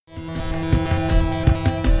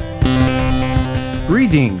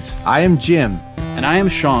Greetings, I am Jim. And I am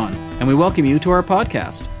Sean, and we welcome you to our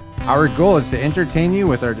podcast. Our goal is to entertain you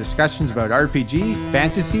with our discussions about RPG,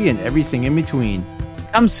 fantasy, and everything in between.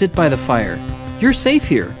 Come sit by the fire. You're safe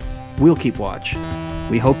here. We'll keep watch.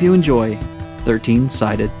 We hope you enjoy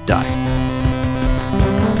 13-Sided Die.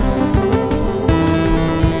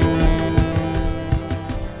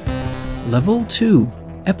 Level 2,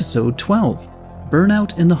 Episode 12,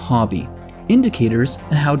 Burnout in the Hobby, Indicators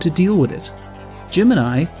and How to Deal with It. Jim and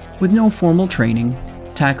I, with no formal training,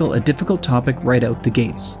 tackle a difficult topic right out the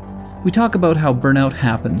gates. We talk about how burnout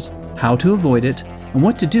happens, how to avoid it, and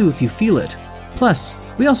what to do if you feel it. Plus,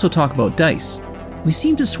 we also talk about dice. We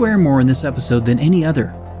seem to swear more in this episode than any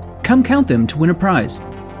other. Come count them to win a prize.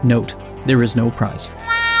 Note, there is no prize.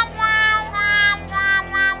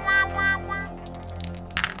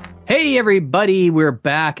 Hey everybody, we're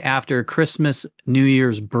back after Christmas, New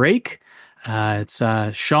Year's break. It's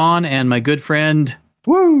Sean and my good friend...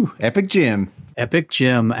 Woo! Epic Jim. Epic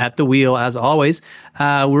Jim at the wheel, as always.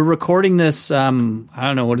 We're recording this, I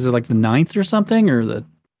don't know, what is it, like the 9th or something? Or the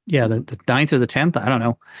 9th or the 10th, I don't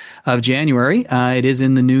know, of January. It is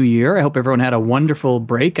in the new year. I hope everyone had a wonderful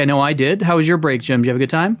break. I know I did. How was your break, Jim? Did you have a good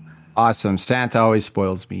time? Awesome. Santa always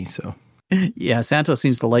spoils me, so... Yeah, Santa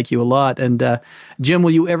seems to like you a lot. And Jim, will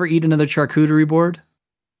you ever eat another charcuterie board?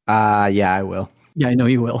 Yeah, I will. Yeah, I know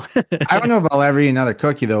you will. I don't know if I'll ever eat another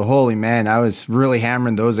cookie though. Holy man, I was really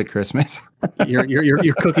hammering those at Christmas. you're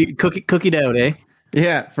cookied out, eh?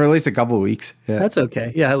 Yeah, for at least a couple of weeks. Yeah. That's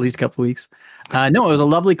okay. Yeah, at least a couple of weeks. No, it was a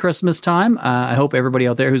lovely Christmas time. I hope everybody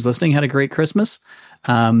out there who's listening had a great Christmas.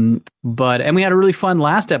 And we had a really fun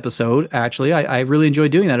last episode, actually. I really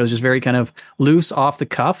enjoyed doing that. It was just very kind of loose, off the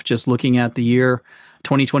cuff, just looking at the year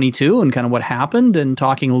 2022 and kind of what happened and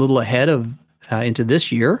talking a little ahead of into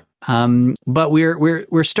this year. But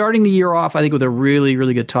we're starting the year off, I think, with a really,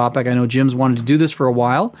 really good topic. I know Jim's wanted to do this for a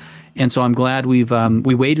while, and so I'm glad we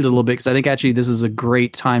waited a little bit because I think actually this is a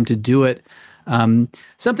great time to do it.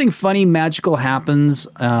 Something funny, magical happens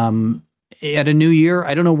at a new year.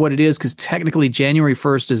 I don't know what it is because technically January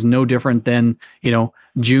 1st is no different than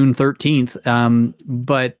June 13th.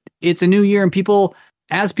 But it's a new year, and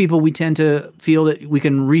as people, we tend to feel that we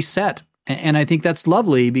can reset, and I think that's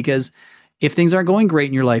lovely because if things aren't going great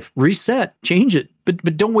in your life, reset, change it,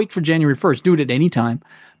 but don't wait for January 1st. Do it at any time.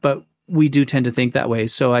 But we do tend to think that way.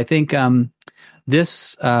 So I think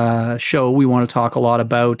this show, we want to talk a lot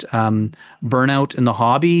about burnout in the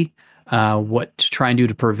hobby, what to try and do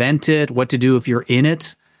to prevent it, what to do if you're in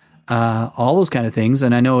it, all those kind of things.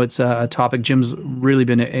 And I know it's a topic Jim's really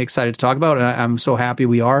been excited to talk about, and I'm so happy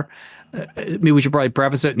we are. Maybe we should probably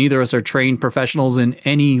preface it. Neither of us are trained professionals in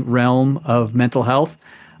any realm of mental health.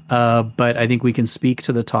 But I think we can speak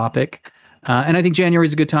to the topic. And I think January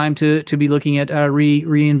is a good time to be looking at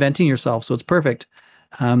reinventing yourself. So it's perfect.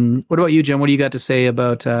 What about you, Jim? What do you got to say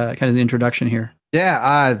about kind of the introduction here?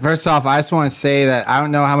 Yeah. First off, I just want to say that I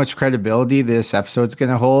don't know how much credibility this episode's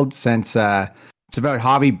going to hold since it's about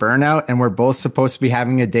hobby burnout. And we're both supposed to be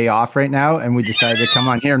having a day off right now. And we decided to come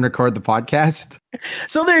on here and record the podcast.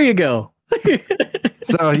 So there you go.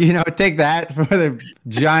 So, take that with a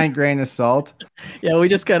giant grain of salt. Yeah, we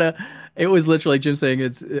just it was literally Jim saying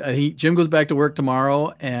Jim goes back to work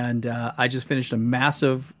tomorrow, and I just finished a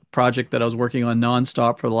massive project that I was working on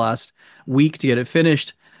nonstop for the last week to get it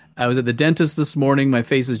finished. I was at the dentist this morning. My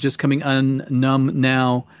face is just coming numb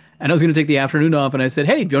now, and I was going to take the afternoon off, and I said,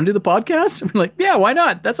 hey, do you want to do the podcast? I'm like, yeah, why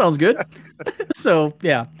not? That sounds good. So,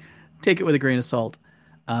 yeah, take it with a grain of salt.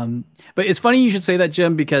 But it's funny you should say that,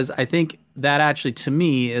 Jim, because I think that actually, to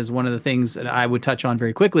me, is one of the things that I would touch on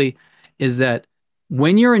very quickly, is that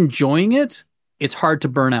when you're enjoying it, it's hard to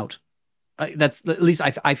burn out. That's at least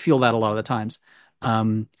I feel that a lot of the times.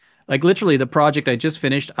 Like literally the project I just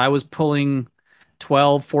finished, I was pulling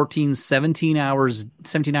 12, 14,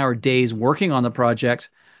 17-hour days working on the project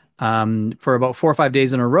for about 4 or 5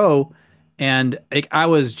 days in a row. And I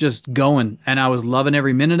was just going, and I was loving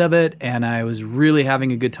every minute of it, and I was really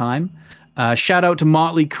having a good time. Shout out to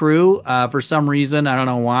Motley Crue. For some reason, I don't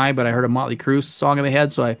know why, but I heard a Motley Crue song in my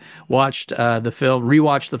head, so I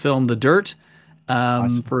rewatched the film The Dirt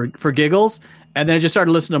awesome. for giggles. And then I just started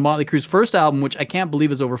listening to Motley Crue's first album, which I can't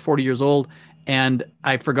believe is over 40 years old, and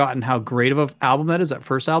I've forgotten how great of an album that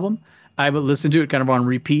first album. I would listen to it kind of on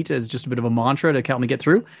repeat as just a bit of a mantra to help me get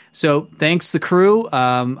through. So thanks, the crew.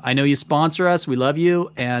 I know you sponsor us. We love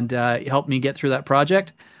you, and help me get through that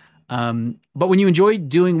project. But when you enjoy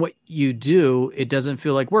doing what you do, it doesn't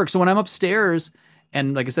feel like work. So when I'm upstairs,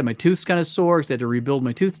 and like I said, my tooth's kind of sore because I had to rebuild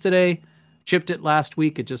my tooth today, chipped it last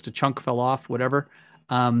week. A chunk fell off, whatever.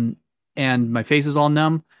 And my face is all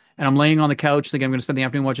numb, and I'm laying on the couch thinking I'm going to spend the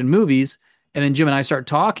afternoon watching movies. And then Jim and I start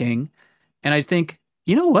talking, and I think,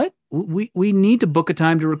 you know what? We need to book a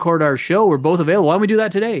time to record our show. We're both available. Why don't we do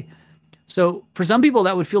that today? So for some people,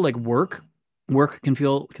 that would feel like work. Work can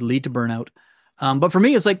lead to burnout. But for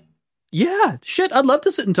me, it's like, yeah, shit, I'd love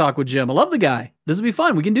to sit and talk with Jim. I love the guy. This would be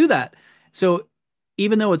fun. We can do that. So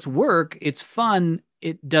even though it's work, it's fun.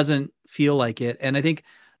 It doesn't feel like it. And I think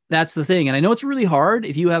that's the thing. And I know it's really hard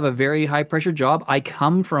if you have a very high pressure job. I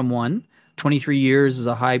come from one. 23 years is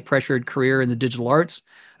a high pressured career in the digital arts,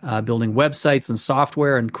 building websites and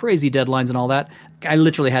software and crazy deadlines and all that. I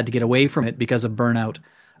literally had to get away from it because of burnout.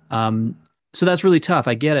 So that's really tough.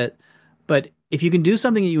 I get it. But if you can do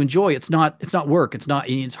something that you enjoy, it's not work. It's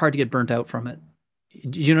hard to get burnt out from it.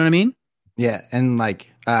 Do you know what I mean? Yeah. And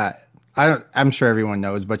like, I'm sure everyone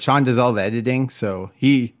knows, but Sean does all the editing. So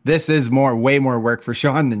this is way more work for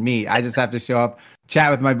Sean than me. I just have to show up, chat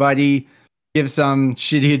with my buddy, give some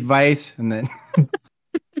shitty advice, and then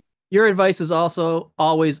your advice is also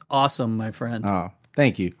always awesome, my friend. Oh,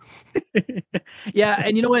 thank you. Yeah,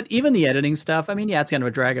 and you know what? Even the editing stuff, I mean, yeah, it's kind of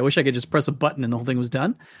a drag. I wish I could just press a button and the whole thing was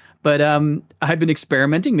done. But I've been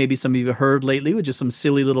experimenting. Maybe some of you have heard lately with just some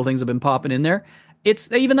silly little things have been popping in there. That's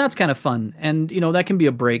kind of fun. And, that can be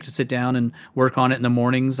a break to sit down and work on it in the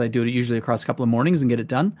mornings. I do it usually across a couple of mornings and get it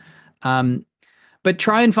done. But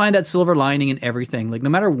try and find that silver lining in everything. Like no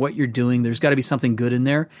matter what you're doing, there's got to be something good in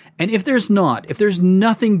there. And if there's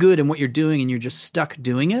nothing good in what you're doing and you're just stuck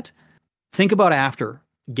doing it, think about after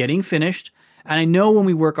getting finished. And I know when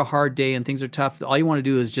we work a hard day and things are tough, all you want to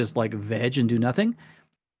do is just like veg and do nothing.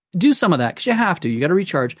 Do some of that because you have to. You got to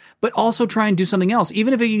recharge, but also try and do something else.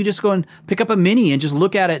 Even if you just go and pick up a mini and just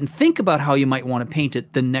look at it and think about how you might want to paint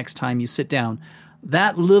it the next time you sit down.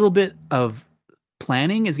 That little bit of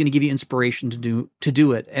planning is going to give you inspiration to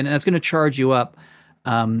do it, and that's going to charge you up.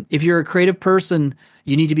 If you're a creative person,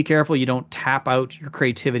 you need to be careful you don't tap out your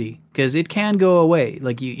creativity because it can go away.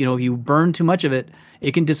 Like if you burn too much of it,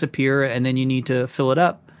 it can disappear, and then you need to fill it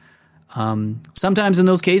up. Sometimes in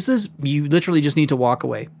those cases, you literally just need to walk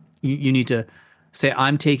away. You need to say,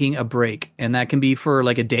 I'm taking a break, and that can be for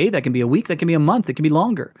like a day, that can be a week, that can be a month, it can be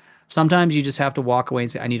longer. Sometimes you just have to walk away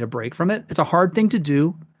and say, I need a break from it. It's a hard thing to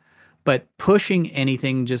do. But pushing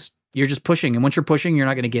anything, you're just pushing. And once you're pushing, you're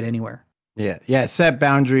not going to get anywhere. Yeah. Yeah. Set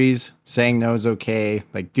boundaries. Saying no is okay.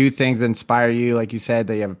 Like do things that inspire you. Like you said,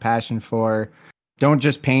 that you have a passion for. Don't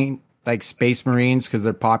just paint like Space Marines because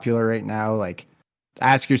they're popular right now. Like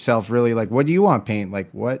ask yourself really like, what do you want to paint? Like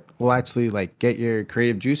what will actually like get your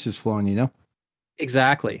creative juices flowing,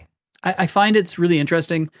 Exactly. I find it's really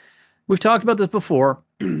interesting. We've talked about this before,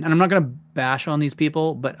 and I'm not going to bash on these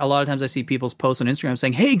people, but a lot of times I see people's posts on Instagram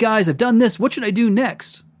saying, hey guys, I've done this. What should I do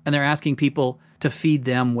next? And they're asking people to feed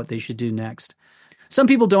them what they should do next. Some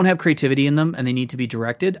people don't have creativity in them and they need to be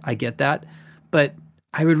directed. I get that. But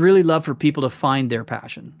I would really love for people to find their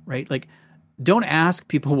passion, right? Like, don't ask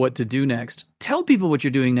people what to do next. Tell people what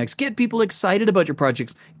you're doing next. Get people excited about your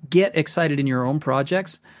projects. Get excited in your own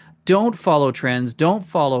projects. Don't follow trends. Don't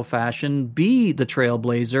follow fashion. Be the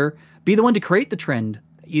trailblazer. Be the one to create the trend.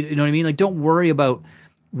 You know what I mean? Like, don't worry about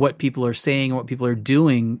what people are saying or what people are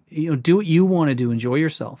doing. Do what you want to do. Enjoy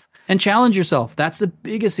yourself and challenge yourself. That's the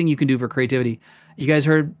biggest thing you can do for creativity. You guys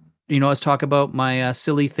heard, us talk about my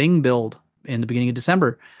silly thing build in the beginning of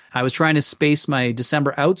December. I was trying to space my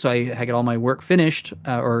December out so I get all my work finished,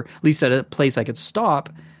 or at least at a place I could stop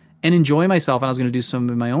and enjoy myself. And I was going to do some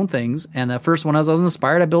of my own things. And the first one, as I was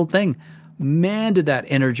inspired, I built thing. Man, did that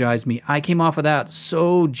energize me. I came off of that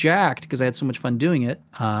so jacked because I had so much fun doing it.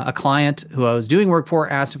 A client who I was doing work for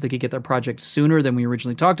asked if they could get their project sooner than we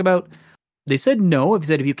originally talked about. They said no.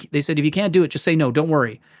 They said if you can't do it, just say no. Don't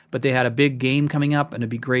worry. But they had a big game coming up, and it'd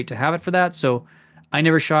be great to have it for that. So I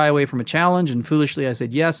never shy away from a challenge, and foolishly I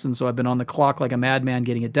said yes. And so I've been on the clock like a madman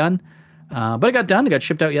getting it done. But it got done. It got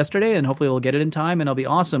shipped out yesterday, and hopefully they'll get it in time, and it'll be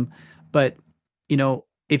awesome. But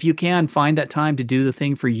if you can find that time to do the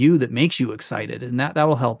thing for you that makes you excited, and that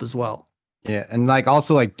will help as well. Yeah. And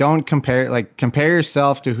don't compare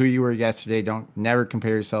yourself to who you were yesterday. Don't never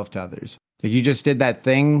compare yourself to others. Like you just did that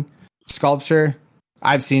thing, sculpture.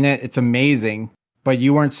 I've seen it. It's amazing. But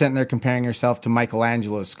you weren't sitting there comparing yourself to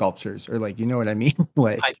Michelangelo's sculptures or you know what I mean?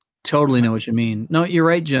 I totally know what you mean. No, you're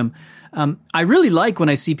right, Jim. I really like when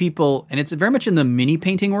I see people, and it's very much in the mini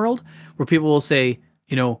painting world where people will say,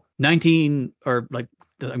 19 or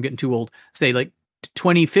I'm getting too old, say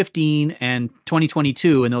 2015 and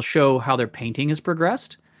 2022, and they'll show how their painting has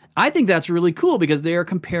progressed. I think that's really cool because they are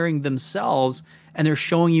comparing themselves and they're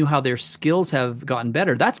showing you how their skills have gotten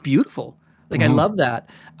better. That's beautiful. I love that.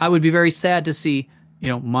 I would be very sad to see,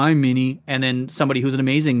 my mini and then somebody who's an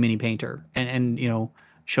amazing mini painter and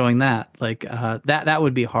showing that that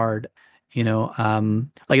would be hard. Like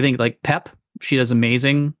I think like Pep, she does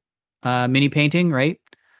amazing mini painting, right?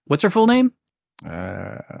 What's her full name?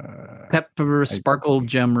 Pepper I, Sparkle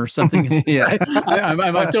Gem or something. yeah,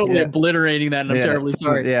 I'm totally obliterating that, and I'm terribly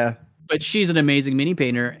sorry. Yeah, But she's an amazing mini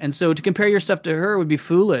painter, and so to compare your stuff to her would be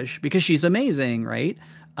foolish because she's amazing, right?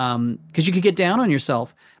 Because you could get down on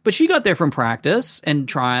yourself, but she got there from practice and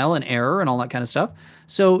trial and error and all that kind of stuff.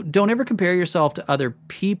 So don't ever compare yourself to other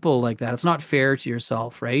people like that. It's not fair to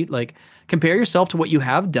yourself, right? Like compare yourself to what you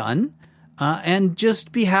have done, and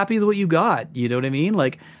just be happy with what you got. You know what I mean?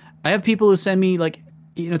 Like I have people who send me like,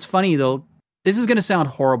 it's funny though. This is going to sound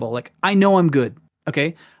horrible. Like I know I'm good.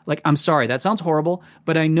 Okay. Like, I'm sorry, that sounds horrible,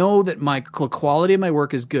 but I know that my quality of my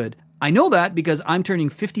work is good. I know that because I'm turning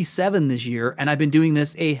 57 this year and I've been doing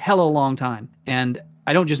this a hella long time. And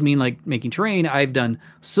I don't just mean like making terrain. I've done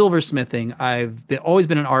silversmithing. Always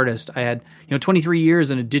been an artist. I had, 23 years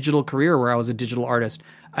in a digital career where I was a digital artist.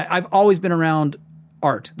 I've always been around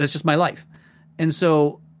art. That's just my life. And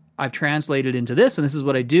so I've translated into this, and this is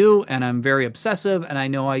what I do. And I'm very obsessive, and I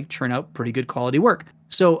know I churn out pretty good quality work.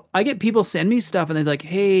 So I get people send me stuff and they're like,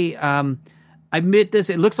 hey, I admit this,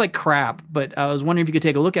 it looks like crap, but I was wondering if you could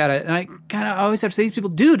take a look at it. And I always have to say to these people,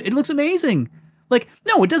 dude, it looks amazing. Like,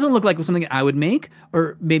 no, it doesn't look like something I would make,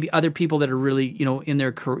 or maybe other people that are really, in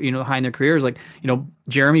their, high in their careers. Like,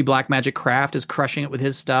 Jeremy Blackmagic Craft is crushing it with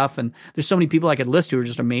his stuff. And there's so many people I could list who are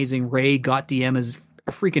just amazing. Ray Got DM is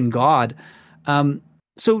a freaking god.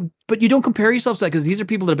 But you don't compare yourself to that because these are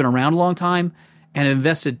people that have been around a long time and have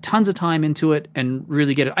invested tons of time into it and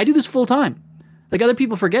really get it. I do this full time. Like other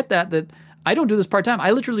people forget that I don't do this part time.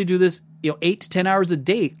 I literally do this, 8 to 10 hours a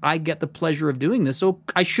day. I get the pleasure of doing this. So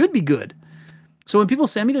I should be good. So when people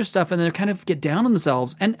send me their stuff and they kind of get down on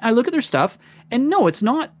themselves and I look at their stuff and no, it's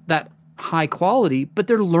not that high quality, but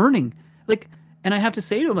they're learning. Like, and I have to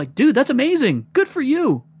say to them like, dude, that's amazing. Good for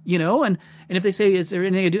you. And if they say, is there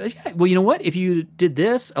anything I do? Yeah, well, you know what? If you did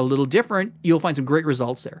this a little different, you'll find some great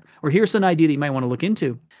results there. Or here's an idea that you might want to look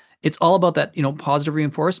into. It's all about that, positive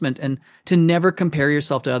reinforcement and to never compare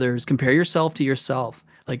yourself to others. Compare yourself to yourself.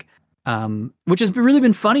 Like, which has really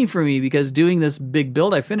been funny for me because doing this big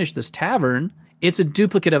build, I finished this tavern. It's a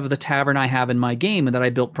duplicate of the tavern I have in my game and that I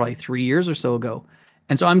built probably 3 years or so ago.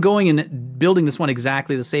 And so I'm going and building this one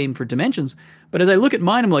exactly the same for dimensions. But as I look at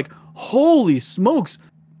mine, I'm like, holy smokes.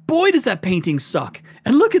 Boy, does that painting suck.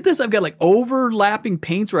 And look at this. I've got like overlapping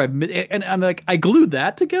paints where and I'm like, I glued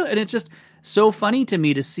that together. And it's just so funny to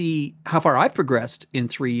me to see how far I've progressed in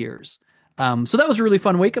 3 years. So that was a really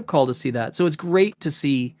fun wake up call to see that. So it's great to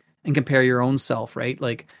see and compare your own self, right?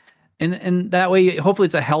 Like, and that way, hopefully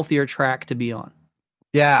it's a healthier track to be on.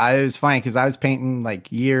 Yeah, it was funny because I was painting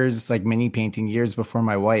mini painting years before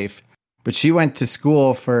my wife. But she went to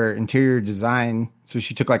school for interior design, so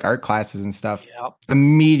she took like art classes and stuff. Yep.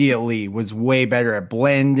 Immediately was way better at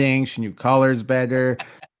blending. She knew colors better.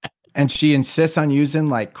 And she insists on using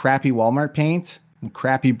like crappy Walmart paints and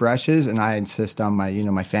crappy brushes. And I insist on my,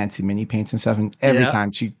 my fancy mini paints and stuff. And every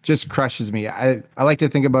time she just crushes me. I like to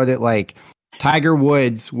think about it like Tiger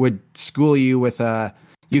Woods would school you with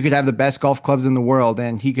you could have the best golf clubs in the world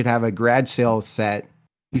and he could have a garage sale set.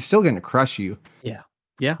 He's still going to crush you. Yeah.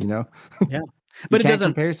 Yeah. Yeah. But it doesn't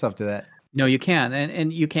compare yourself to that. No, you can't.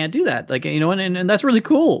 And you can't do that. Like, and that's really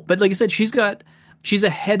cool. But like you said, she's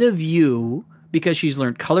ahead of you because she's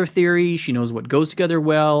learned color theory. She knows what goes together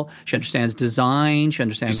well. She understands design. She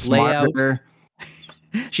understands layout.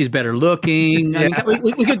 She's better looking. Yeah. I mean,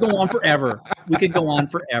 we could go on forever.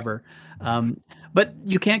 But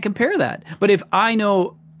you can't compare that. But if I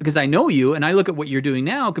know, because I know you and I look at what you're doing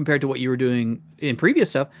now compared to what you were doing in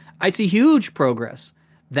previous stuff, I see huge progress.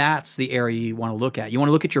 That's the area you want to look at. You want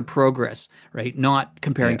to look at your progress, right? Not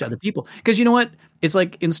comparing to other people. Because you know what? It's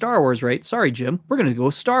like in Star Wars, right? Sorry, Jim. We're going to go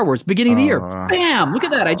Star Wars. Beginning of the year. Bam! Look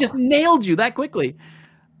at that. I just nailed you that quickly.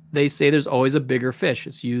 They say there's always a bigger fish.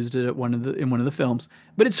 It's used in one of the films.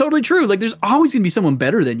 But it's totally true. Like there's always going to be someone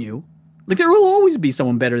better than you. Like there will always be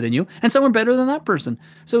someone better than you and someone better than that person.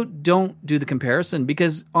 So don't do the comparison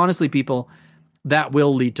because honestly, people, that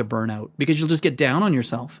will lead to burnout because you'll just get down on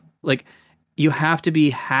yourself. Like you have to be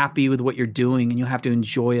happy with what you're doing and you have to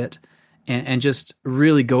enjoy it and just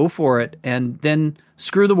really go for it. And then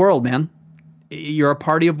screw the world, man. You're a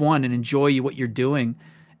party of one and enjoy what you're doing.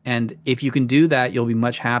 And if you can do that, you'll be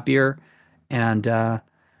much happier. And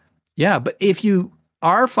but if you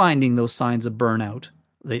are finding those signs of burnout,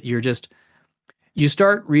 that you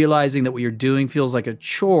start realizing that what you're doing feels like a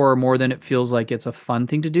chore more than it feels like it's a fun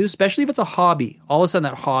thing to do, especially if it's a hobby. All of a sudden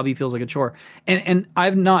that hobby feels like a chore. And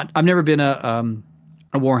I've never been a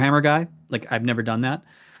Warhammer guy. Like I've never done that.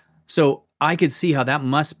 So I could see how that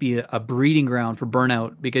must be a breeding ground for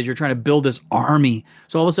burnout because you're trying to build this army.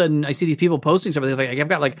 So all of a sudden I see these people posting stuff. They're like, I've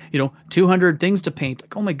got like, 200 things to paint.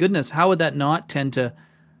 Like, oh my goodness, how would that not tend to,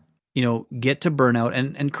 get to burnout?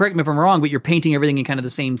 And correct me if I'm wrong, but you're painting everything in kind of the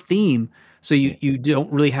same theme. So you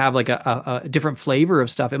don't really have like a different flavor of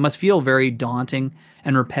stuff. It must feel very daunting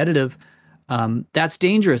and repetitive. That's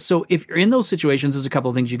dangerous. So if you're in those situations, there's a couple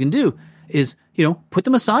of things you can do is, put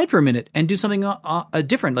them aside for a minute and do something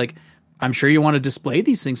different. Like, I'm sure you want to display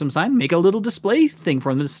these things sometime. Make a little display thing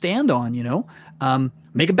for them to stand on,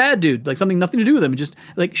 make a bad dude, like something nothing to do with them. Just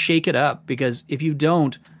like shake it up, because if you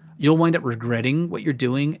don't, you'll wind up regretting what you're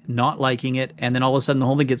doing, not liking it. And then all of a sudden the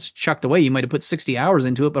whole thing gets chucked away. You might have put 60 hours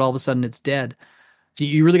into it, but all of a sudden it's dead. So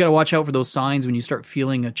you really got to watch out for those signs when you start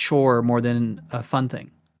feeling a chore more than a fun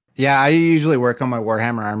thing. Yeah, I usually work on my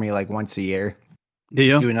Warhammer army like once a year. Do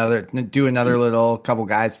you? Do another little couple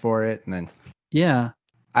guys for it, and then yeah.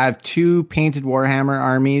 I have 2 painted Warhammer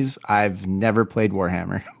armies. I've never played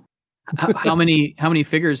Warhammer. How many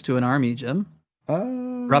figures to an army, Jim?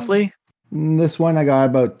 Roughly? This one I got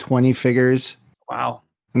about 20 figures. Wow.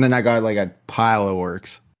 And then I got like a pile of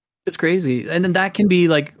orcs. It's crazy. And then that can be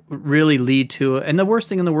like really lead to, and the worst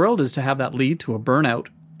thing in the world is to have that lead to a burnout,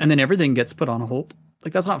 and then everything gets put on hold.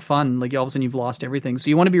 Like, that's not fun. Like, all of a sudden you've lost everything. So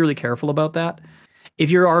you want to be really careful about that. If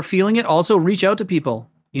you are feeling it, also reach out to people.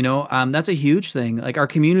 That's a huge thing. Like, our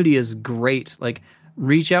community is great. Like,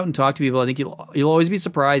 reach out and talk to people. I think you'll always be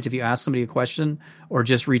surprised if you ask somebody a question or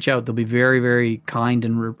just reach out. They'll be very, very kind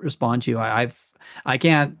and respond to you. I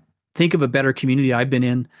can't think of a better community I've been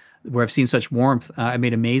in where I've seen such warmth. I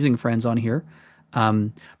made amazing friends on here.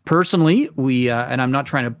 Personally, we and I'm not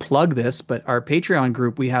trying to plug this, but our Patreon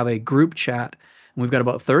group, we have a group chat, and we've got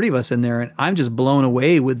about 30 of us in there, and I'm just blown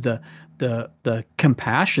away with the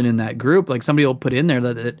compassion in that group. Like, somebody will put in there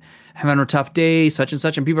that having a tough day, such and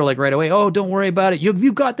such, and people are like right away, oh, don't worry about it.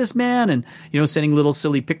 You got this, man. And, sending little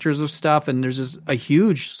silly pictures of stuff. And there's just a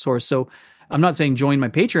huge source. So I'm not saying join my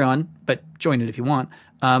Patreon, but join it if you want.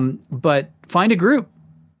 But find a group.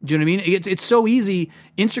 Do you know what I mean? It's so easy.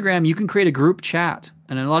 Instagram, you can create a group chat.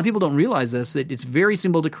 And a lot of people don't realize this, that it's very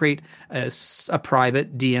simple to create a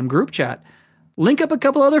private DM group chat. Link up a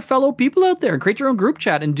couple other fellow people out there and create your own group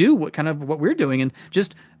chat and do what we're doing, and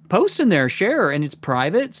just post in there, share, and it's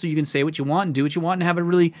private, so you can say what you want and do what you want and have a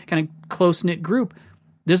really kind of close-knit group.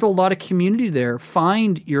 There's a lot of community there.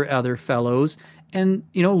 Find your other fellows and,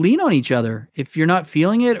 lean on each other. If you're not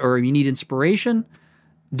feeling it or you need inspiration,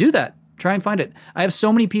 do that. Try and find it. I have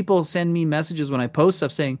so many people send me messages when I post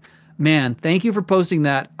stuff saying, man, thank you for posting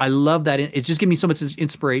that. I love that. It's just giving me so much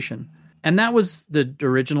inspiration. And that was the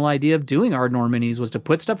original idea of doing Ardnor Minis, was to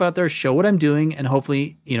put stuff out there, show what I'm doing, and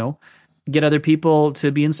hopefully, get other people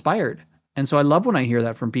to be inspired. And so I love when I hear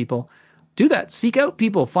that from people. Do that. Seek out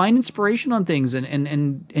people. Find inspiration on things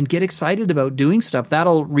and get excited about doing stuff.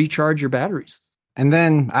 That'll recharge your batteries. And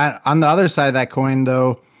then on the other side of that coin,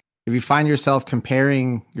 though, if you find yourself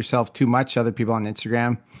comparing yourself too much to other people on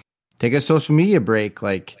Instagram, take a social media break.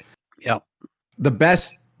 Like, yeah, the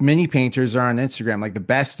best mini painters are on Instagram, like the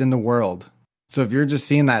best in the world. So if you're just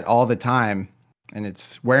seeing that all the time and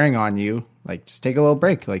it's wearing on you, like, just take a little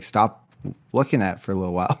break, like stop looking at it for a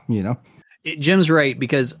little while, Jim's right,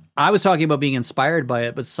 because I was talking about being inspired by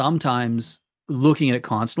it, but sometimes looking at it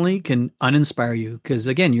constantly can uninspire you, because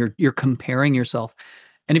again, you're comparing yourself.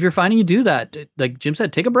 And if you're finding you do that, like Jim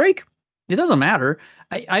said, take a break. It doesn't matter.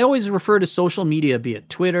 I always refer to social media, be it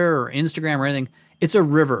Twitter or Instagram or anything. It's a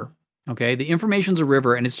river. Okay, the information's a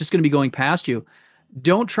river, and it's just going to be going past you.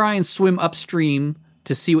 Don't try and swim upstream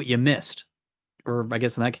to see what you missed. Or I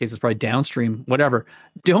guess in that case, it's probably downstream, whatever.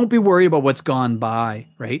 Don't be worried about what's gone by,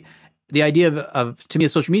 right? The idea of to me,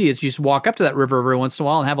 of social media is you just walk up to that river every once in a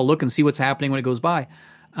while and have a look and see what's happening when it goes by.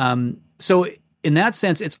 So in that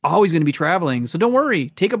sense, it's always going to be traveling. So don't worry.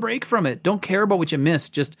 Take a break from it. Don't care about what you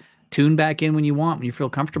missed. Just tune back in when you want, when you feel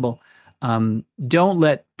comfortable. Don't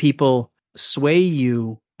let people sway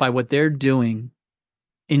you by what they're doing.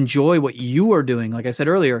 Enjoy what you are doing. Like I said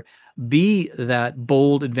earlier, be that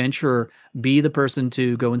bold adventurer. Be the person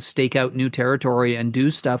to go and stake out new territory and do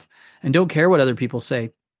stuff, and don't care what other people say.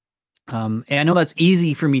 And I know that's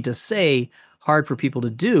easy for me to say, hard for people to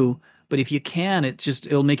do, but if you can,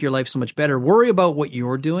 it'll make your life so much better. Worry about what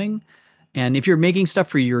you're doing. And if you're making stuff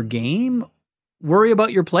for your game, worry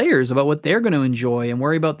about your players, about what they're going to enjoy, and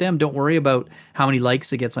worry about them. Don't worry about how many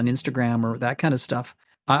likes it gets on Instagram or that kind of stuff.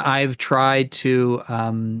 I've tried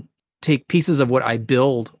to take pieces of what I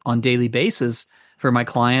build on a daily basis for my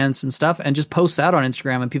clients and stuff and just post that on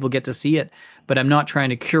Instagram, and people get to see it. But I'm not trying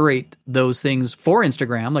to curate those things for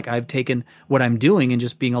Instagram. Like, I've taken what I'm doing and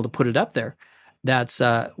just being able to put it up there. That's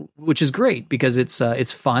which is great because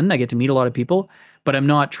it's fun. I get to meet a lot of people, but I'm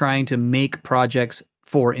not trying to make projects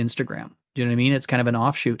for Instagram. Do you know what I mean? It's kind of an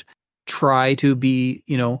offshoot. Try to be,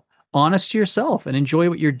 honest to yourself and enjoy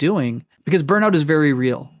what you're doing, because burnout is very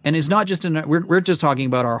real. And it's not just we're just talking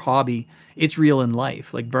about our hobby. It's real in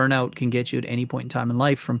life. Like burnout can get you at any point in time in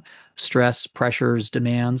life from stress, pressures,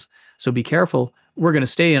 demands. So be careful. We're going to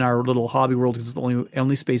stay in our little hobby world because it's the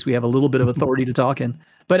only space we have a little bit of authority to talk in.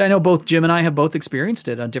 But I know both Jim and I have both experienced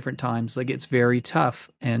it on different times. Like it's very tough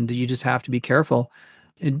and you just have to be careful.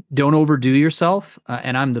 And don't overdo yourself.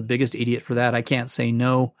 And I'm the biggest idiot for that. I can't say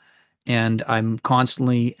no. And I'm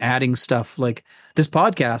constantly adding stuff. Like this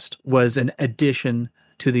podcast was an addition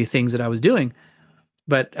to the things that I was doing.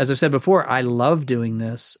 But as I've said before, I love doing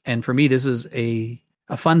this. And for me, this is a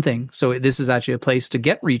fun thing. So this is actually a place to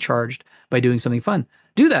get recharged by doing something fun.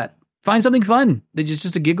 Do that. Find something fun. It's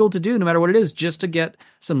just a giggle to do, no matter what it is, just to get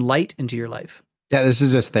some light into your life. Yeah, this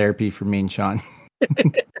is just therapy for me and Sean.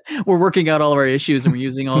 We're working out all of our issues, and we're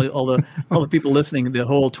using all the people listening. The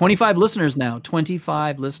whole 25 listeners now.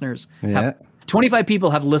 25 listeners. Yeah. 25 people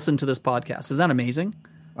have listened to this podcast. Is that amazing?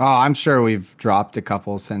 Oh, I'm sure we've dropped a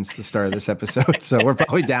couple since the start of this episode. So we're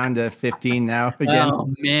probably down to 15 now again.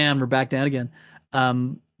 Oh man, we're back down again.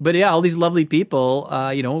 But yeah, all these lovely people,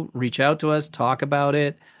 reach out to us, talk about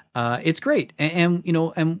it. It's great. And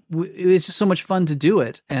it's just so much fun to do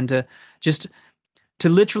it. And to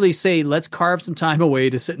literally say, let's carve some time away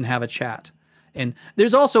to sit and have a chat. And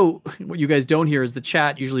there's also, what you guys don't hear is the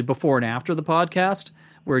chat usually before and after the podcast,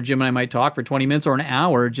 where Jim and I might talk for 20 minutes or an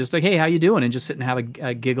hour, just like, hey, how you doing? And just sit and have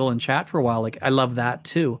a giggle and chat for a while. Like I love that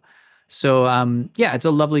too. So it's a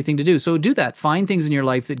lovely thing to do. So do that. Find things in your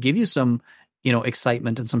life that give you some,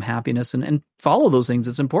 excitement and some happiness, and follow those things.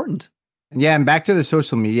 It's important. Yeah, and back to the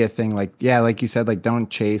social media thing, like you said, like don't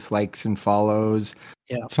chase likes and follows.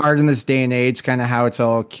 Yeah, it's hard in this day and age, kind of how it's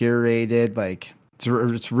all curated. Like it's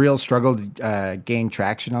a real struggle to gain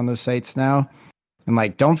traction on those sites now. And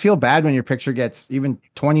like, don't feel bad when your picture gets even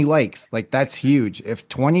 20 likes. Like that's huge. If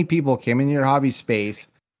 20 people came into your hobby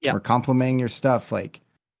space, were complimenting your stuff, like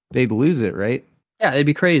they'd lose it, right? Yeah, it'd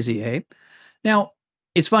be crazy, hey? Now,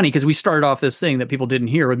 it's funny because we started off this thing that people didn't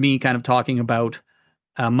hear with me kind of talking about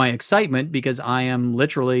my excitement, because I am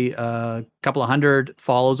literally a couple of hundred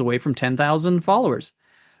follows away from 10,000 followers.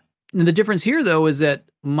 And the difference here, though, is that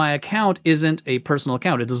my account isn't a personal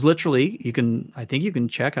account. It is literally, I think you can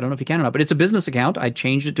check. I don't know if you can or not, but it's a business account. I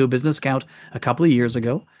changed it to a business account a couple of years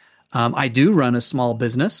ago. I do run a small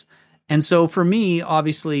business. And so for me,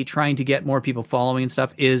 obviously, trying to get more people following and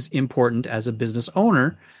stuff is important as a business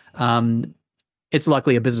owner. It's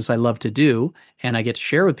luckily a business I love to do and I get to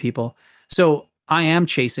share with people. So I am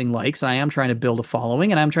chasing likes. I am trying to build a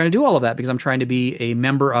following, and I'm trying to do all of that because I'm trying to be a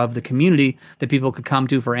member of the community that people can come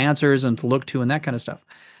to for answers and to look to and that kind of stuff.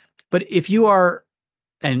 But if you are,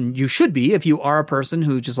 and you should be, if you are a person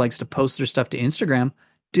who just likes to post their stuff to Instagram,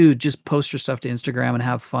 dude, just post your stuff to Instagram and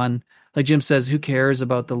have fun. Like Jim says, who cares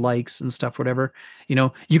about the likes and stuff, whatever.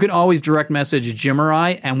 You can always direct message Jim or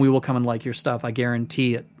I, and we will come and like your stuff. I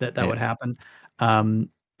guarantee it that would happen.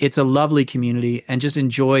 It's a lovely community, and just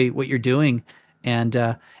enjoy what you're doing. And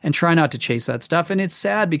try not to chase that stuff. And it's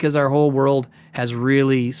sad because our whole world has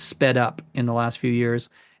really sped up in the last few years,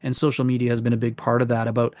 and social media has been a big part of that,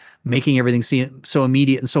 about making everything seem so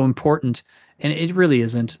immediate and so important. And it really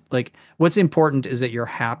isn't. Like, what's important is that you're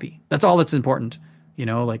happy. That's all that's important.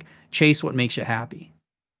 Like chase what makes you happy.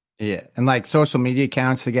 Yeah. And like social media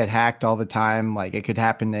accounts that get hacked all the time, like it could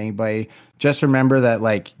happen to anybody. Just remember that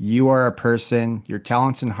like you are a person, your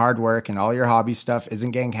talents and hard work and all your hobby stuff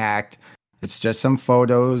isn't getting hacked. It's just some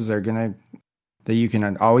photos that you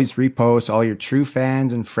can always repost. All your true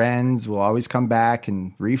fans and friends will always come back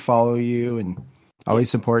and refollow you and always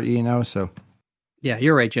support you, so. Yeah,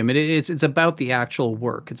 you're right, Jim. It's about the actual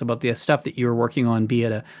work. It's about the stuff that you're working on, be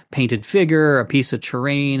it a painted figure, a piece of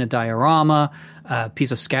terrain, a diorama, a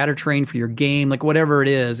piece of scatter terrain for your game, like whatever it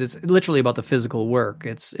is. It's literally about the physical work.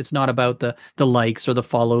 It's not about the likes or the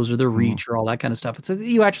follows or the reach or all that kind of stuff. It's that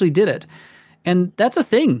you actually did it. And that's a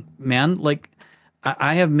thing, man. Like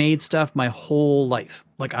I have made stuff my whole life.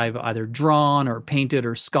 Like I've either drawn or painted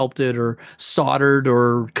or sculpted or soldered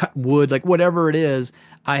or cut wood, like whatever it is,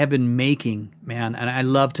 I have been making, man. And I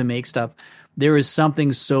love to make stuff. There is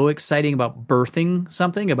something so exciting about birthing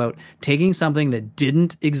something, about taking something that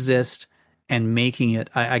didn't exist and making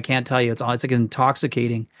it. I can't tell you. It's like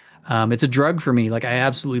intoxicating. It's a drug for me. Like I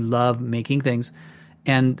absolutely love making things.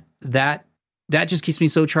 And that just keeps me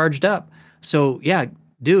so charged up. So yeah,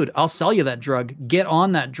 dude, I'll sell you that drug. Get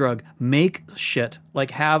on that drug. Make shit. Like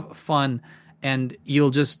have fun. and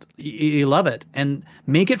you love it, and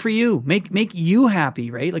make it for you. Make you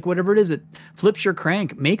happy, right? Like whatever it is, it flips your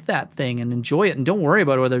crank. Make that thing and enjoy it, and don't worry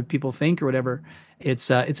about what other people think or whatever. It's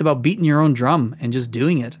about beating your own drum and just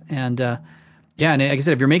doing it. And yeah, and like I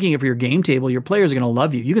said, if you're making it for your game table, your players are going to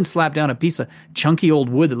love you. You can slap down a piece of chunky old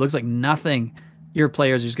wood that looks like nothing. Your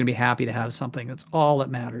players are just going to be happy to have something. That's all that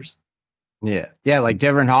matters. Yeah. Yeah. Like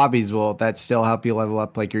different hobbies will that still help you level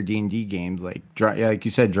up like your D&D games. Like like you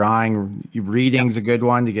said, drawing, reading's a good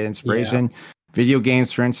one to get inspiration. Video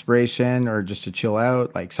games for inspiration or just to chill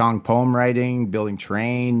out, like song poem writing, building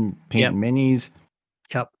terrain, painting minis.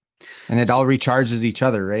 Yep. And it all recharges each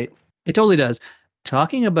other, right? It totally does.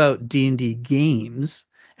 Talking about D&D games,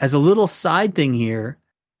 as a little side thing here,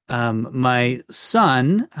 my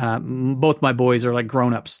son, both my boys are like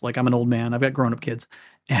grown-ups. Like I'm an old man. I've got grown-up kids.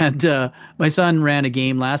 And my son ran a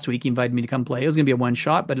game last week. He invited me to come play. It was going to be a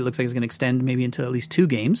one-shot, but it looks like it's going to extend maybe into at least 2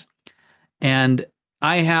 games. And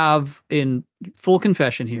I have, in full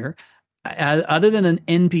confession here, other than an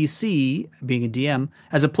NPC, being a DM,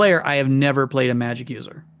 as a player, I have never played a magic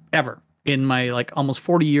user, ever. In my like almost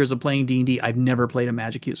 40 years of playing D&D, I've never played a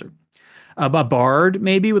magic user. A bard,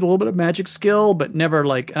 maybe, with a little bit of magic skill, but never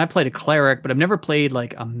like, and I played a cleric, but I've never played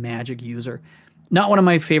like a magic user. Not one of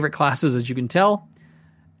my favorite classes, as you can tell.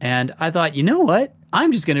 And I thought, you know what?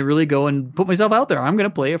 I'm just going to really go and put myself out there. I'm going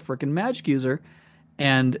to play a freaking magic user.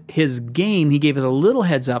 And his game, he gave us a little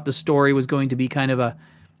heads up. The story was going to be kind of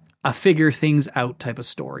a figure things out type of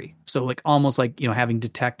story. So like almost like, having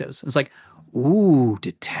detectives. It's like, ooh,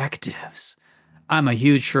 detectives. I'm a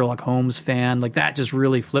huge Sherlock Holmes fan. Like that just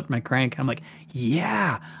really flipped my crank. I'm like,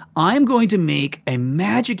 yeah, I'm going to make a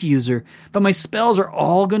magic user, but my spells are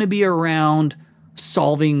all going to be around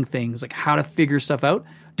solving things, like how to figure stuff out.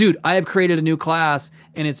 Dude, I have created a new class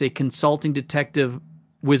and it's a consulting detective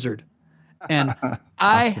wizard. And awesome.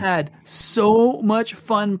 I had so much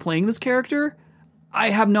fun playing this character. I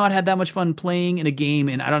have not had that much fun playing in a game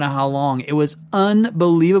in I don't know how long. It was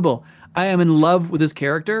unbelievable. I am in love with this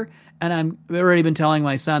character, and I've already been telling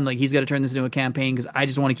my son, like, he's got to turn this into a campaign because I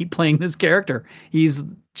just want to keep playing this character. He's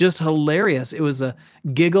just hilarious. It was a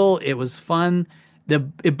giggle. It was fun.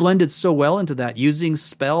 It blended so well into that. Using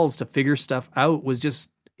spells to figure stuff out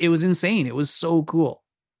it was insane. It was so cool.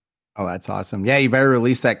 Oh, that's awesome. Yeah, you better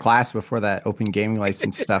release that class before that open gaming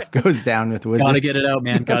license stuff goes down with Wizards. Gotta get it out,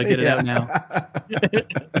 man. Gotta get it out now.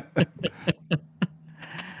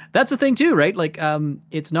 That's the thing too, right? Like,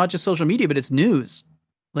 it's not just social media, but it's news.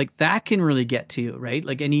 Like that can really get to you, right?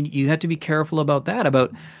 Like, and you have to be careful about that,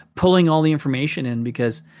 about pulling all the information in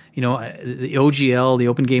because, the OGL, the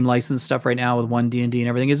open game license stuff right now with 1D&D and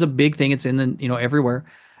everything is a big thing. It's in the, everywhere.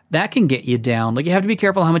 That can get you down. Like you have to be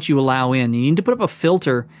careful how much you allow in. You need to put up a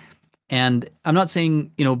filter. And I'm not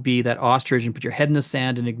saying, be that ostrich and put your head in the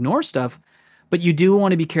sand and ignore stuff, but you do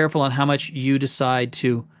want to be careful on how much you decide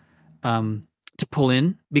to pull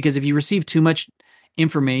in, because if you receive too much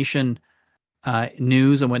information,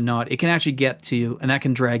 news and whatnot, it can actually get to you and that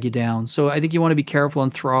can drag you down. So I think you want to be careful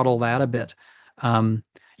and throttle that a bit. You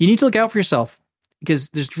need to look out for yourself because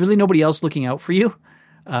there's really nobody else looking out for you.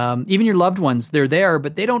 Even your loved ones, they're there,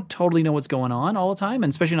 but they don't totally know what's going on all the time,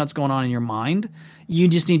 and especially not what's going on in your mind. You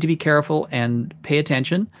just need to be careful and pay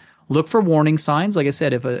attention. Look for warning signs. Like I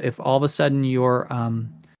said, if all of a sudden your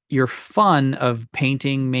fun of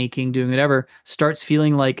painting, making, doing whatever starts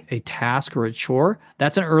feeling like a task or a chore,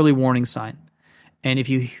 that's an early warning sign. And if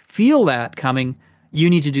you feel that coming, you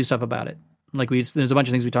need to do stuff about it. Like there's a bunch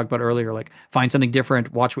of things we talked about earlier, like find something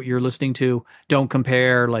different, watch what you're listening to, don't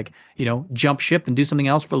compare, like, jump ship and do something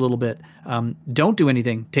else for a little bit. Don't do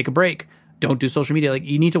anything, take a break, don't do social media. Like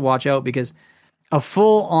you need to watch out because a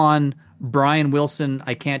full on Brian Wilson,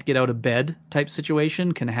 I can't get out of bed type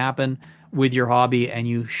situation can happen with your hobby and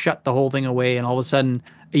you shut the whole thing away. And all of a sudden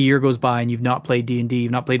a year goes by and you've not played D&D,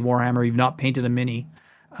 you've not played Warhammer, you've not painted a mini.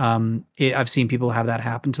 I've seen people have that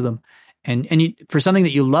happen to them. And for something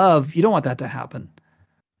that you love, you don't want that to happen.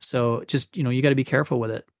 So just, you got to be careful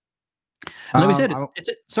with it. And like we said,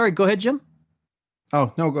 sorry, go ahead, Jim.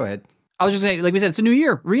 Oh, no, go ahead. I was just saying, like we said, it's a new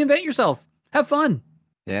year. Reinvent yourself. Have fun.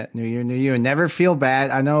 Yeah, new year, new you. And never feel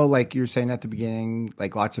bad. I know, like you were saying at the beginning,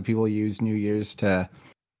 like lots of people use New Year's to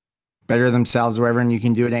better themselves or whatever, and you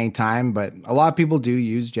can do it anytime. But a lot of people do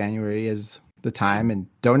use January as the time. And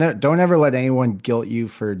don't ever let anyone guilt you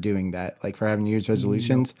for doing that, like for having New Year's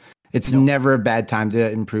resolutions. No. It's never a bad time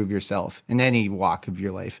to improve yourself in any walk of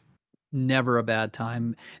your life. Never a bad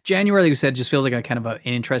time. January, like you said, just feels like a kind of an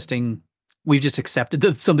interesting, we've just accepted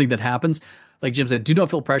that it's something that happens. Like Jim said, do not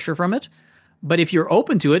feel pressure from it. But if you're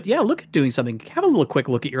open to it, look at doing something. Have a little quick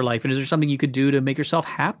look at your life. And is there something you could do to make yourself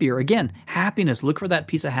happier? Again, happiness. Look for that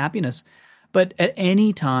piece of happiness. But at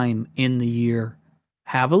any time in the year,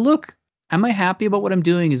 have a look. Am I happy about what I'm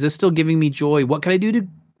doing? Is this still giving me joy? What can I do to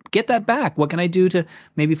get that back? What can I do to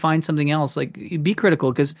maybe find something else? Like, be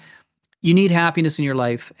critical, because you need happiness in your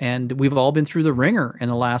life. And we've all been through the ringer in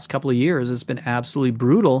the last couple of years. It's been absolutely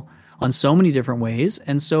brutal on so many different ways.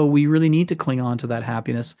 And so we really need to cling on to that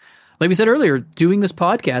happiness. Like we said earlier, doing this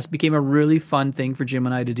podcast became a really fun thing for Jim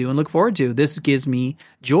and I to do and look forward to. This gives me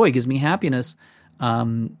joy, gives me happiness.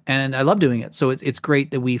 And I love doing it. So it's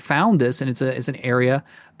great that we found this, and it's an area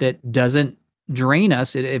that doesn't drain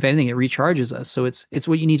us. If anything, it recharges us. So it's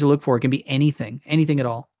what you need to look for. It can be anything at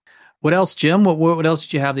all. What else, Jim? What else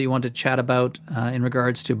did you have that you want to chat about in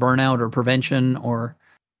regards to burnout or prevention or?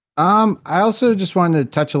 I also just wanted to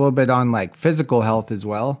touch a little bit on like physical health as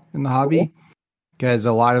well in the hobby, because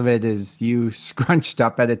a lot of it is you scrunched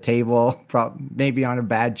up at a table, maybe on a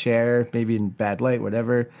bad chair, maybe in bad light,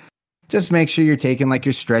 whatever. Just make sure you're taking like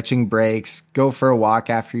your stretching breaks. Go for a walk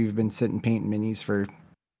after you've been sitting painting minis for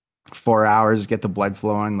 4 hours. Get the blood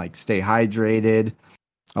flowing. Like, stay hydrated.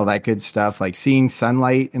 All that good stuff. Like, seeing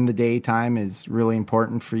sunlight in the daytime is really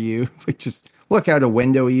important for you. Like, just look out a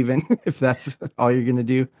window, even if that's all you're gonna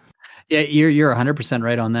do. Yeah, you're 100%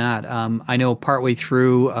 right on that. I know partway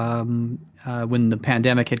through when the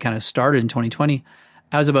pandemic had kind of started in 2020.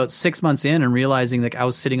 I was about 6 months in and realizing that I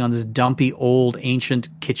was sitting on this dumpy, old, ancient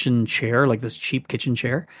kitchen chair, like this cheap kitchen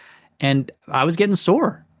chair, and I was getting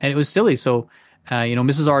sore, and it was silly. So,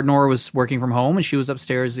 Mrs. Ardnor was working from home, and she was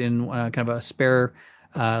upstairs in kind of a spare,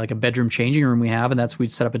 like a bedroom changing room we have, and that's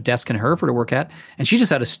we'd set up a desk in her for to work at, and she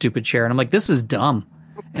just had a stupid chair, and I'm like, this is dumb.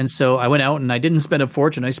 And so I went out and I didn't spend a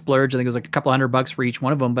fortune. I splurged. I think it was like a couple $100 for each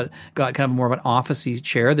one of them, but got kind of more of an office-y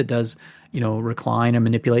chair that does, recline and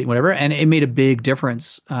manipulate and whatever. And it made a big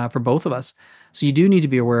difference for both of us. So you do need to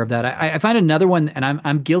be aware of that. I find another one, and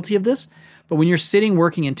I'm guilty of this, but when you're sitting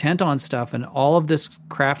working intent on stuff, and all of this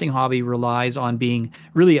crafting hobby relies on being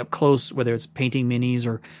really up close, whether it's painting minis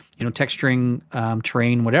or, texturing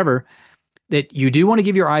terrain, whatever, that you do want to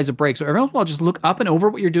give your eyes a break. So every once in a while, just look up and over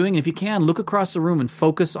what you're doing. And if you can, look across the room and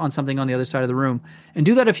focus on something on the other side of the room. And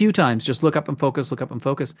do that a few times. Just look up and focus, look up and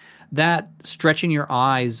focus. That stretching your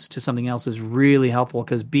eyes to something else is really helpful,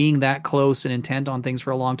 because being that close and intent on things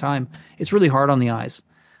for a long time, it's really hard on the eyes.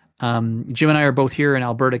 Jim and I are both here in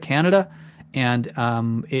Alberta, Canada. And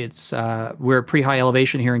we're at pretty high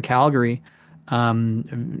elevation here in Calgary.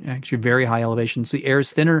 Actually very high elevation. So the air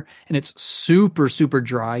is thinner, and it's super, super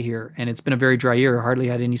dry here. And it's been a very dry year. Hardly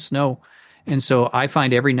had any snow. And so I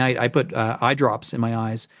find every night I put eye drops in my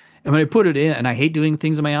eyes. And when I put it in, and I hate doing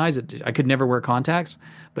things in my eyes, I could never wear contacts,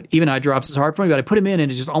 but even eye drops is hard for me. But I put them in, and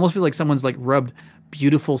it just almost feels like someone's like rubbed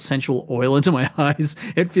beautiful sensual oil into my eyes.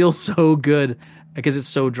 It feels so good because it's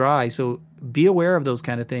so dry. So be aware of those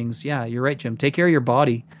kind of things. Yeah, you're right, Jim. Take care of your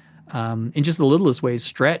body in just the littlest ways.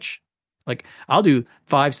 Stretch. Like, I'll do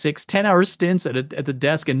 5, 6, 10-hour stints at the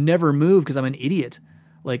desk and never move because I'm an idiot.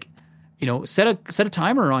 Like, set a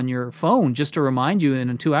timer on your phone just to remind you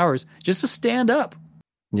in 2 hours just to stand up.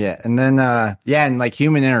 Yeah, and then and like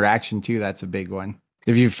human interaction too. That's a big one.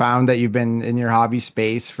 If you found that you've been in your hobby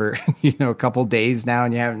space for a couple days now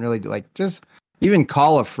and you haven't really just even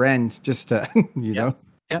call a friend just to know.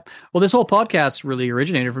 Yeah. Well, this whole podcast really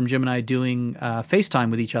originated from Jim and I doing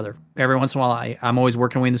FaceTime with each other. Every once in a while, I'm always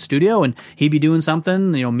working away in the studio, and he'd be doing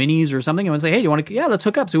something, minis or something, and I'd say, hey, do you want to? Yeah, let's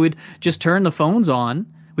hook up. So we'd just turn the phones on.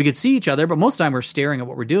 We could see each other, but most of the time we're staring at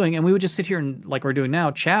what we're doing, and we would just sit here and, like we're doing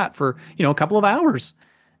now, chat for a couple of hours.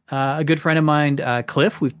 A good friend of mine,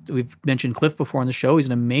 Cliff, we've mentioned Cliff before on the show. He's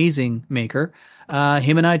an amazing maker.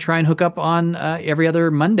 Him and I try and hook up on every other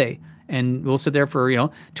Monday. And we'll sit there for,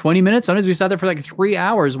 20 minutes. Sometimes we sat there for like 3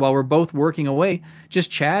 hours while we're both working away,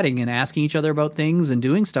 just chatting and asking each other about things and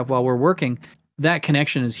doing stuff while we're working. That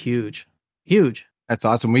connection is huge. Huge. That's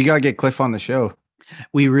awesome. We got to get Cliff on the show.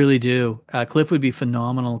 We really do. Cliff would be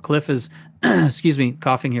phenomenal. Cliff is, excuse me,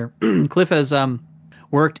 coughing here. Cliff has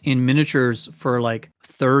worked in miniatures for like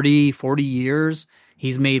 30, 40 years.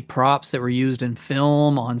 He's made props that were used in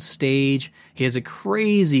film, on stage. He has a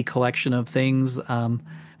crazy collection of things.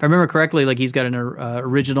 If I remember correctly, like he's got an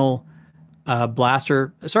original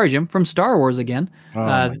blaster. Sorry, Jim, from Star Wars again. Oh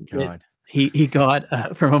my God! He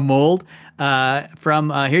got from a mold. From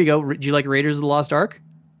here you go. Do you like Raiders of the Lost Ark?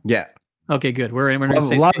 Yeah. Okay, good. We're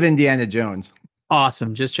love Indiana Jones.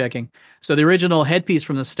 Awesome. Just checking. So the original headpiece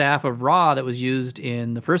from the staff of Ra that was used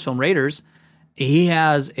in the first film Raiders, he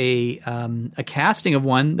has a casting of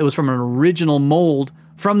one that was from an original mold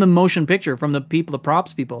from the motion picture, from the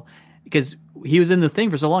props people, because he was in the thing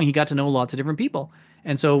for so long, he got to know lots of different people.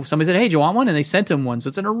 And so somebody said, hey, do you want one? And they sent him one. So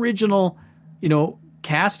it's an original,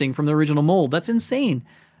 casting from the original mold. That's insane.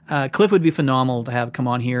 Cliff would be phenomenal to have come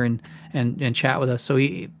on here and chat with us. So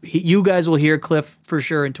you guys will hear Cliff for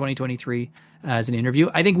sure in 2023 as an interview.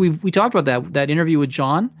 I think we talked about that interview with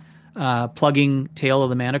John, plugging Tale of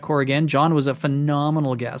the Manicore again. John was a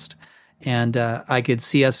phenomenal guest, and I could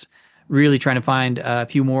see us really trying to find a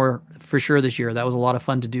few more for sure this year. That was a lot of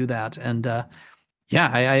fun to do that. And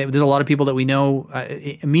there's a lot of people that we know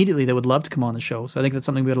immediately that would love to come on the show. So I think that's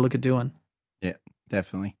something we got to look at doing. Yeah,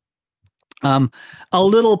 definitely. A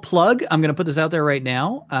little plug. I'm going to put this out there right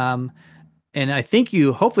now. And I think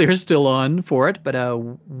you hopefully are still on for it, but a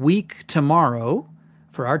week tomorrow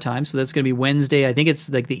for our time. So that's going to be Wednesday. I think it's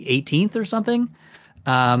like the 18th or something.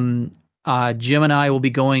 Jim and I will be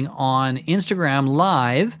going on Instagram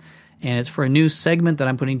Live, and it's for a new segment that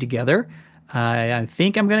I'm putting together. I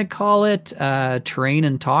think I'm going to call it Train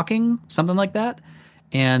and Talking, something like that.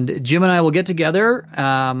 And Jim and I will get together,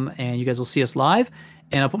 and you guys will see us live.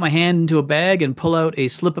 And I'll put my hand into a bag and pull out a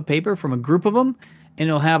slip of paper from a group of them, and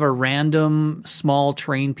it'll have a random small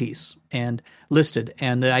train piece and listed.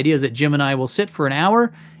 And the idea is that Jim and I will sit for an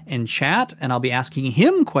hour and chat, and I'll be asking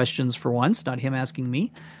him questions for once, not him asking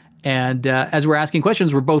me. And as we're asking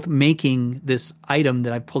questions, we're both making this item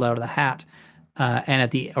that I pulled out of the hat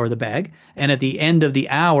or the bag. And at the end of the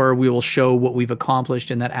hour, we will show what we've accomplished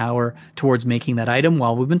in that hour towards making that item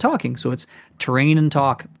while we've been talking. So it's Train and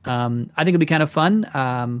Talk. I think it'll be kind of fun,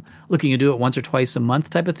 looking to do it once or twice a month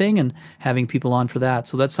type of thing and having people on for that.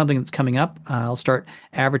 So that's something that's coming up. I'll start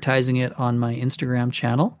advertising it on my Instagram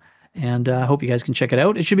channel, and I hope you guys can check it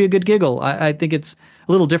out. It should be a good giggle. I think it's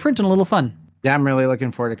a little different and a little fun. Yeah, I'm really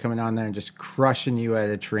looking forward to coming on there and just crushing you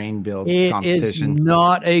at a train build competition. It is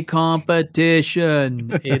not a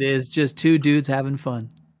competition. It is just two dudes having fun.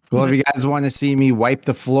 Well, if you guys want to see me wipe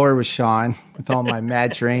the floor with Sean with all my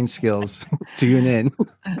mad train skills, tune in.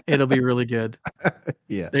 It'll be really good.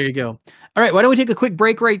 Yeah. There you go. All right. Why don't we take a quick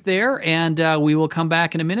break right there, and we will come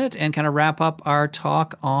back in a minute and kind of wrap up our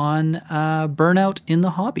talk on burnout in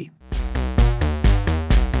the hobby.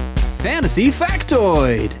 Fantasy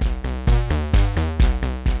Factoid.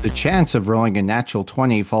 The chance of rolling a natural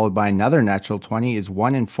 20 followed by another natural 20 is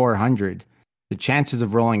 1 in 400. The chances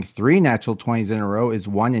of rolling 3 natural 20s in a row is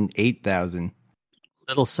 1 in 8,000.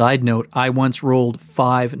 Little side note, I once rolled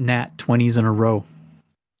 5 nat 20s in a row.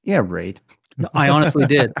 Yeah, right. I honestly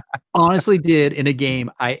did. Honestly did in a game.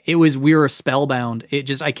 We were spellbound.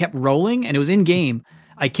 I kept rolling, and it was in game.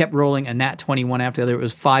 I kept rolling a nat 21 after the other. It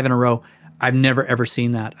was 5 in a row. I've never ever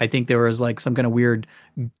seen that. I think there was like some kind of weird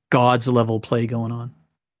gods level play going on.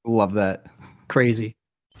 Love that. Crazy.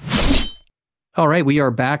 All right, we are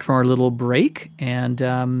back from our little break, and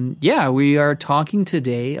we are talking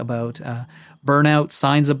today about burnout,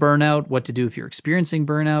 signs of burnout, what to do if you're experiencing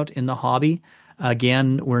burnout in the hobby.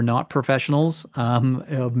 Again, we're not professionals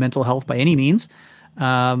of mental health by any means,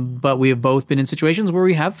 but we have both been in situations where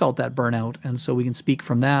we have felt that burnout, and so we can speak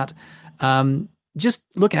from that. Just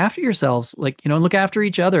look after yourselves, look after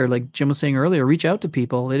each other. Like Jim was saying earlier, reach out to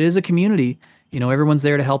people. It is a community. Everyone's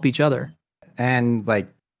there to help each other. And I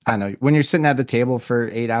don't know, when you're sitting at the table for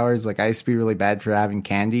 8 hours, I used to be really bad for having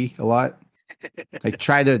candy a lot.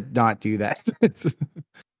 Try to not do that.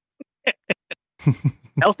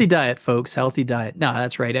 Healthy diet, folks. Healthy diet. No,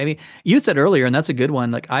 that's right. I mean, you said earlier, and that's a good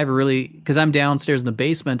one. Because I'm downstairs in the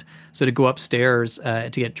basement, so to go upstairs to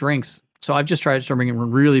get drinks. So I've just tried to start bringing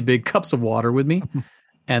really big cups of water with me.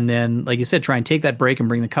 And then, like you said, try and take that break and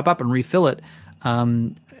bring the cup up and refill it.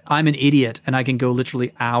 I'm an idiot, and I can go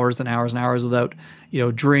literally hours and hours and hours without,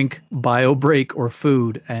 drink, bio break, or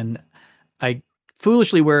food. And I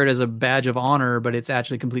foolishly wear it as a badge of honor, but it's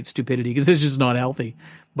actually complete stupidity because it's just not healthy.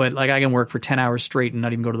 But I can work for 10 hours straight and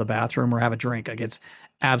not even go to the bathroom or have a drink. It's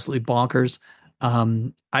absolutely bonkers.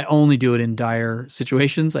 I only do it in dire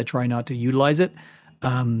situations. I try not to utilize it.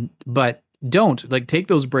 But don't take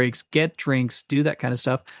those breaks, get drinks, do that kind of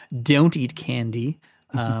stuff. Don't eat candy,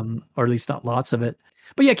 or at least not lots of it.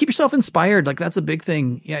 But yeah, keep yourself inspired. That's a big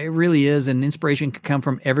thing. Yeah, it really is. And inspiration can come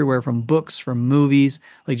from everywhere, from books, from movies,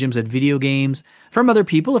 like Jim said, video games, from other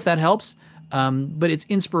people, if that helps. But it's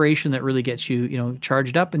inspiration that really gets you,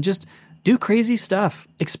 charged up, and just do crazy stuff.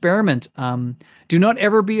 Experiment. Do not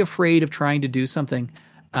ever be afraid of trying to do something.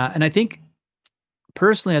 And I think,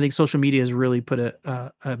 personally, I think social media has really put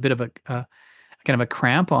a bit of a kind of a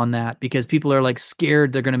cramp on that, because people are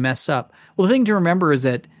scared they're going to mess up. Well, the thing to remember is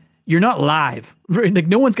that you're not live, right?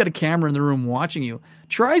 No one's got a camera in the room watching you.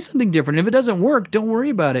 Try something different. If it doesn't work, don't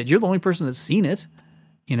worry about it. You're the only person that's seen it.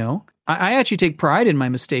 I actually take pride in my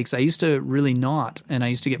mistakes. I used to really not, and I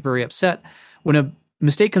used to get very upset when a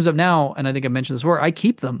mistake comes up now. And I think I mentioned this before. I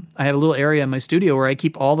keep them. I have a little area in my studio where I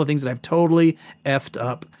keep all the things that I've totally effed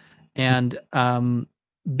up. And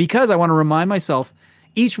because I want to remind myself,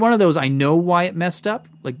 each one of those, I know why it messed up.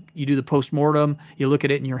 Like you do the postmortem, you look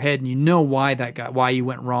at it in your head and you know why you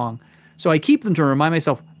went wrong. So I keep them to remind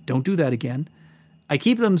myself, don't do that again. I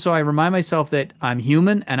keep them so I remind myself that I'm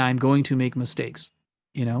human and I'm going to make mistakes.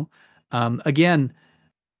 Again,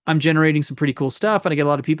 I'm generating some pretty cool stuff, and I get a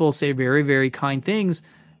lot of people say very, very kind things.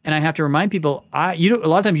 And I have to remind people, a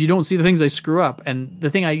lot of times you don't see the things I screw up, and the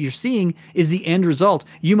thing you're seeing is the end result.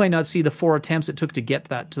 You might not see the 4 attempts it took to get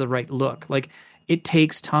that to the right look. Like it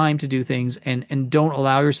takes time to do things, and don't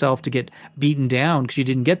allow yourself to get beaten down because you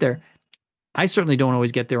didn't get there. I certainly don't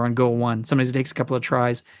always get there on go one. Sometimes it takes a couple of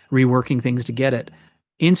tries reworking things to get it.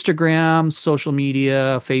 Instagram, social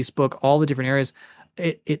media, Facebook, all the different areas,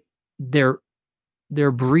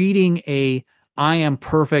 they're breeding I am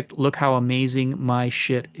perfect. Look how amazing my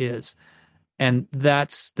shit is. And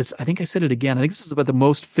that's I think I said it again. I think this is about the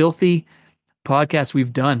most filthy podcast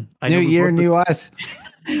we've done. New year, new us.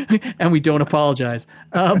 And we don't apologize.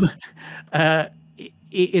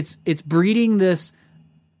 It's breeding this,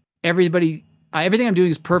 everything I'm doing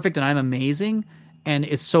is perfect and I'm amazing. And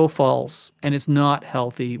it's so false and it's not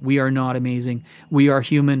healthy. We are not amazing. We are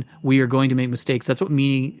human. We are going to make mistakes. That's what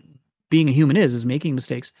being a human is making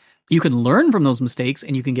mistakes. You can learn from those mistakes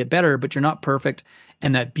and you can get better, but you're not perfect.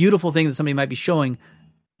 And that beautiful thing that somebody might be showing,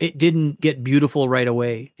 it didn't get beautiful right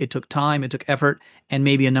away. It took time, it took effort, and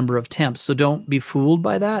maybe a number of attempts. So don't be fooled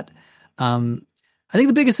by that. I think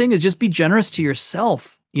the biggest thing is just be generous to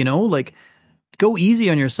yourself, like go easy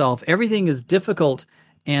on yourself. Everything is difficult,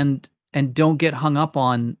 and don't get hung up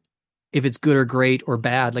on if it's good or great or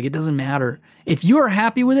bad. Like it doesn't matter. If you're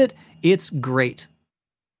happy with it, it's great.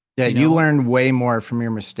 Yeah, you learn way more from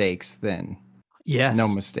your mistakes than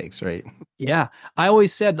no mistakes, right? Yeah. I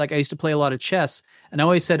always said, like I used to play a lot of chess, and I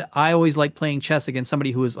always said I always liked playing chess against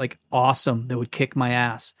somebody who was like awesome, that would kick my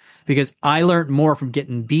ass, because I learned more from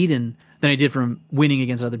getting beaten than I did from winning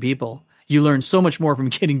against other people. You learn so much more from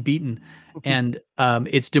getting beaten, and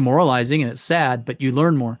it's demoralizing and it's sad, but you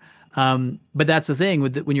learn more. But that's the thing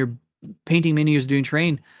when you're painting miniatures, doing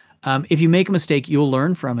terrain, if you make a mistake, you'll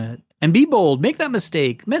learn from it. And be bold, make that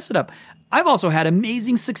mistake, mess it up. I've also had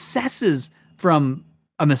amazing successes from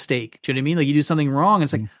a mistake. Do you know what I mean? Like you do something wrong, and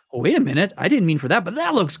it's like, oh, wait a minute, I didn't mean for that, but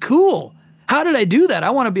that looks cool. How did I do that? I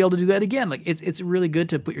want to be able to do that again. Like it's really good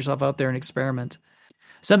to put yourself out there and experiment.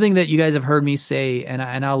 Something that you guys have heard me say,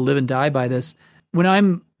 and I'll live and die by this. When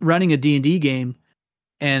I'm running a D&D game,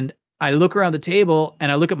 and I look around the table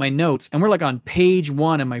and I look at my notes, and we're like on page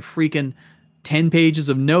 1 of my freaking 10 pages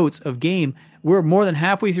of notes of game. We're more than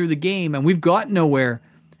halfway through the game and we've got nowhere.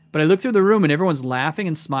 But I look through the room and everyone's laughing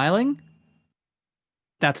and smiling.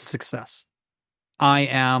 That's a success. I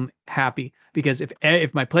am happy because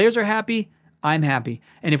if my players are happy, I'm happy.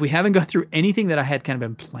 And if we haven't gone through anything that I had kind of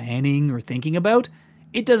been planning or thinking about,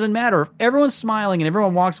 it doesn't matter. If everyone's smiling and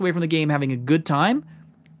everyone walks away from the game having a good time,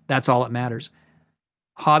 that's all that matters.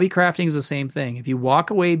 Hobby crafting is the same thing. If you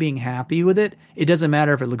walk away being happy with it, it doesn't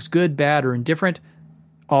matter if it looks good, bad, or indifferent.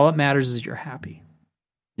 All that matters is you're happy.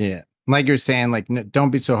 Yeah. Like you're saying, like,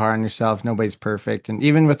 don't be so hard on yourself. Nobody's perfect. And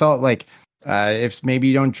even without, like, if maybe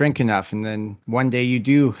you don't drink enough and then one day you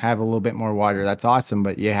do have a little bit more water, that's awesome.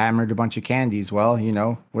 But you hammered a bunch of candies. Well,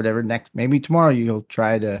 whatever maybe tomorrow you'll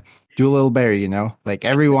try to do a little better, like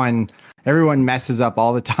everyone messes up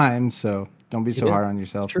all the time. So don't be so hard on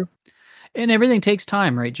yourself. It's true. And everything takes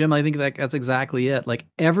time, right, Jim? I think that's exactly it. Like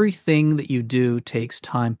everything that you do takes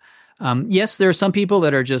time. Yes, there are some people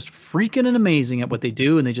that are just freaking and amazing at what they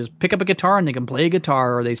do, and they just pick up a guitar and they can play a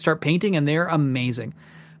guitar, or they start painting and they're amazing.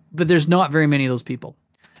 But there's not very many of those people.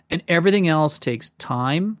 And everything else takes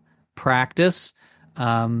time, practice.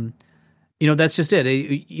 That's just it.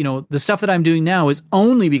 The stuff that I'm doing now is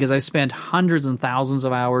only because I've spent hundreds and thousands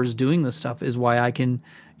of hours doing this stuff is why I can,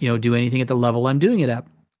 do anything at the level I'm doing it at.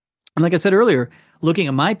 And like I said earlier, looking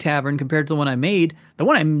at my tavern compared to the one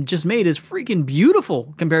I just made is freaking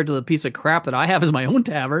beautiful compared to the piece of crap that I have as my own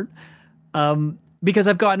tavern, because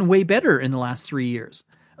I've gotten way better in the last 3 years.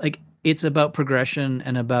 Like it's about progression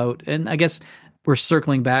and I guess we're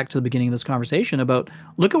circling back to the beginning of this conversation about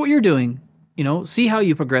look at what you're doing, see how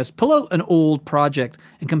you progress, pull out an old project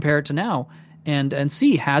and compare it to now and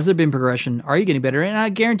see, has there been progression? Are you getting better? And I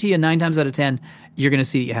guarantee you 9 times out of 10, you're going to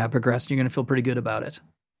see you have progressed. You're going to feel pretty good about it.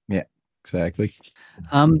 Yeah, exactly.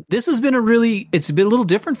 This has been it's been a little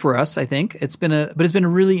different for us, I think. It's been a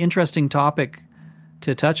really interesting topic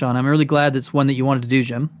to touch on. I'm really glad that's one that you wanted to do,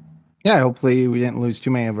 Jim. Yeah, hopefully we didn't lose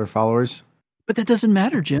too many of our followers. But that doesn't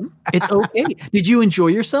matter, Jim. It's okay. Did you enjoy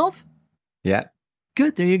yourself? Yeah.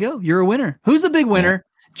 Good. There you go. You're a winner. Who's the big winner?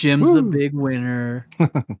 Jim's the big winner. I'll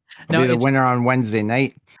be the winner on Wednesday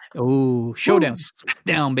night. Oh, showdown,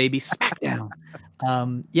 smackdown, baby, smackdown.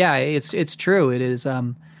 Yeah, it's true. It is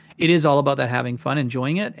all about that having fun,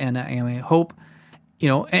 enjoying it, and I hope,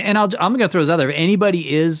 and I'm going to throw this out there. If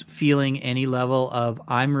anybody is feeling any level of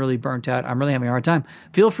I'm really burnt out, I'm really having a hard time,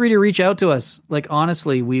 feel free to reach out to us. Like,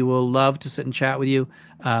 honestly, we will love to sit and chat with you.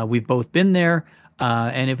 We've both been there.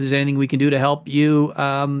 And if there's anything we can do to help you,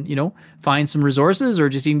 find some resources or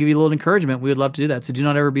just even give you a little encouragement, we would love to do that. So do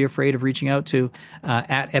not ever be afraid of reaching out to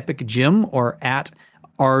at Epic Gym or at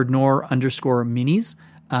 @ardnor_minis.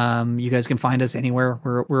 You guys can find us anywhere.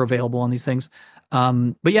 We're available on these things.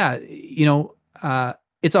 But yeah,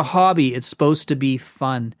 it's a hobby. It's supposed to be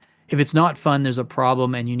fun. If it's not fun, there's a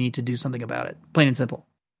problem and you need to do something about it. Plain and simple.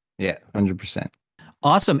 Yeah, 100%.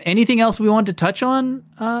 Awesome. Anything else we want to touch on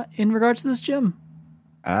in regards to this, Jim?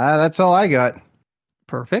 That's all I got.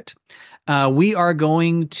 Perfect. We are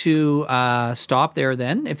going to stop there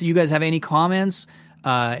then. If you guys have any comments,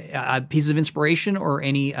 pieces of inspiration, or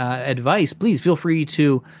any advice, please feel free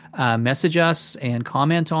to message us and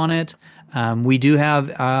comment on it. We do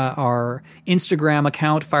have our Instagram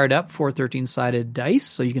account fired up for 13-Sided Dice,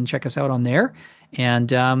 so you can check us out on there. And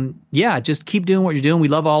just keep doing what you're doing. We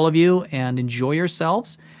love all of you, and enjoy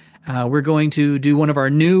yourselves. We're going to do one of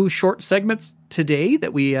our new short segments today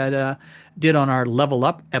that we did on our Level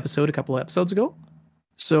Up episode a couple of episodes ago.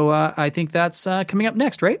 So I think that's coming up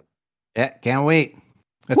next, right? Yeah, can't wait.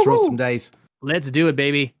 Let's roll some dice. Let's do it,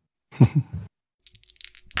 baby.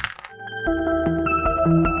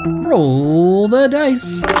 Roll the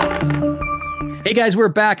dice. Hey guys, we're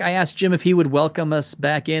back. I asked Jim if he would welcome us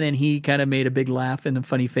back in, and he kind of made a big laugh and a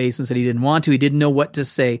funny face and said he didn't want to. He didn't know what to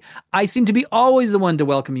say. I seem to be always the one to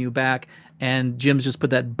welcome you back, and Jim's just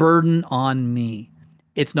put that burden on me.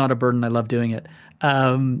 It's not a burden. I love doing it.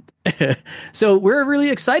 So we're really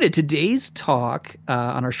excited. Today's talk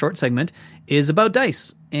on our short segment is about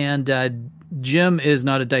dice. And Jim is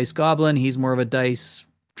not a dice goblin. He's more of a dice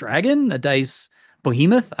dragon, a dice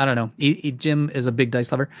behemoth. I don't know. Jim is a big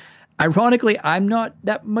dice lover. Ironically, I'm not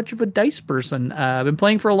that much of a dice person. I've been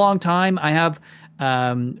playing for a long time. I have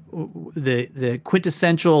the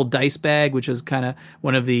quintessential dice bag, which is kind of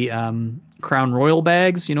one of the Crown Royal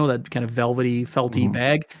bags, that kind of velvety, felty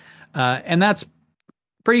bag. And that's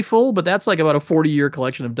pretty full, but that's like about a 40-year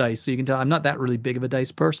collection of dice. So you can tell I'm not that really big of a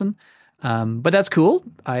dice person. But that's cool.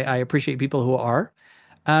 I appreciate people who are.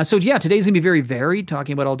 So today's going to be very varied,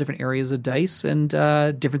 talking about all different areas of dice and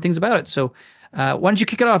different things about it. So why don't you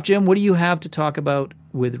kick it off, Jim? What do you have to talk about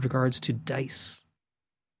with regards to dice?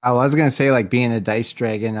 I was going to say, like, being a dice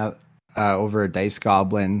dragon over a dice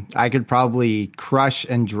goblin, I could probably crush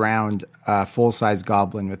and drown a full-size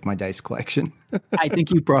goblin with my dice collection. I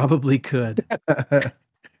think you probably could.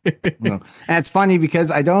 And it's funny because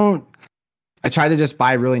I try to just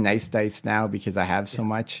buy really nice dice now because I have so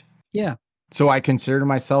much. Yeah. So I consider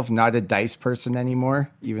myself not a dice person anymore,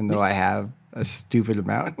 even though I have a stupid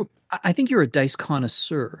amount. I think you're a dice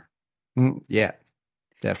connoisseur. Yeah,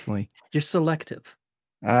 definitely. You're selective.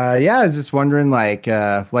 I was just wondering, like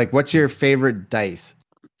what's your favorite dice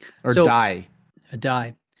or die? A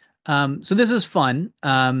die. So this is fun.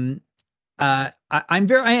 I'm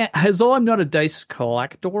although I'm not a dice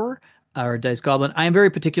collector or a dice goblin, I am very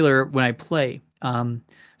particular when I play.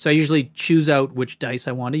 So I usually choose out which dice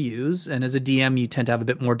I want to use. And as a DM, you tend to have a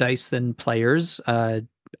bit more dice than players. At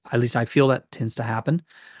least I feel that tends to happen.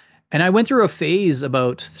 And I went through a phase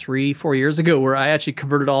about 3-4 years ago where I actually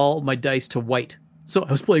converted all my dice to white. So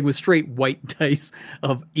I was playing with straight white dice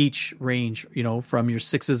of each range, from your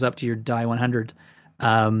 6s up to your die 100,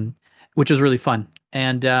 which was really fun.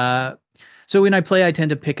 And so when I play, I tend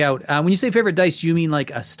to pick out, when you say favorite dice, do you mean like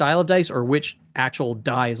a style of dice, or which actual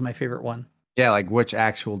die is my favorite one? Yeah, like which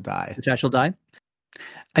actual die? Which actual die?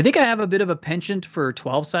 I think I have a bit of a penchant for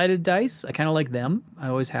 12-sided dice. I kind of like them. I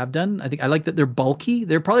always have done. I think I like that they're bulky.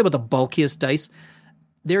 They're probably about the bulkiest dice.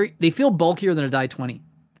 They feel bulkier than a die 20.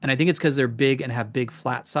 And I think it's because they're big and have big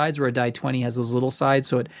flat sides, where a die 20 has those little sides,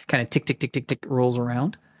 so it kind of tick, tick, tick, tick, tick rolls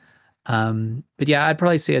around. But yeah, I'd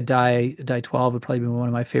probably say a die 12 would probably be one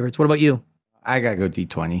of my favorites. What about you? I gotta go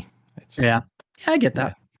D20. Yeah, I get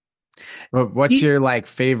that. Yeah. But what's your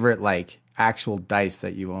favorite actual dice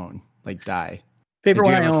that you own, like die? Favorite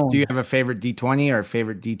one I own. Do you have a favorite D20 or a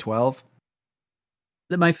favorite D12?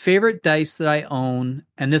 My favorite dice that I own,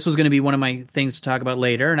 and this was going to be one of my things to talk about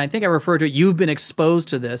later, and I think I referred to it. You've been exposed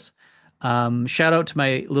to this. Shout out to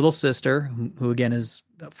my little sister, who again is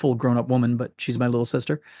a full grown-up woman, but she's my little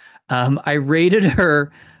sister. I raided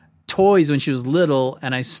her toys when she was little,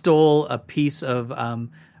 and I stole a piece of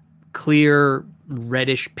clear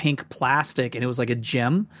reddish pink plastic, and it was like a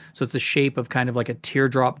gem. So it's the shape of kind of like a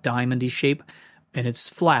teardrop diamondy shape, and it's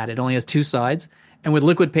flat. It only has two sides. And with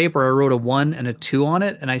liquid paper, I wrote a 1 and a 2 on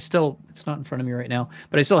it, and it's not in front of me right now,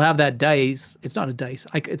 but I still have that dice. It's not a dice.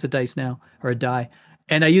 It's a dice now, or a die.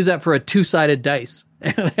 And I use that for a 2-sided dice.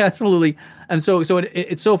 And absolutely. And so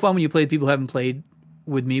it's so fun when you play with people who haven't played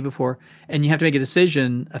with me before, and you have to make a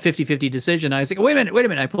decision, a 50-50 decision. I was like, wait a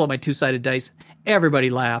minute. I pull out my 2-sided dice.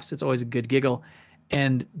 Everybody laughs. It's always a good giggle.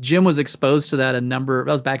 And Jim was exposed to that that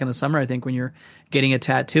was back in the summer, I think, when you're getting a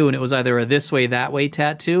tattoo, and it was either a this way, that way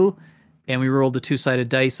tattoo. And we rolled the 2-sided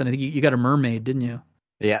dice, and I think you got a mermaid, didn't you?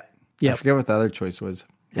 Yeah. I forget what the other choice was.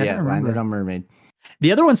 Yeah, landed on mermaid.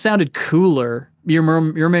 The other one sounded cooler. Your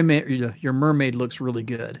mermaid looks really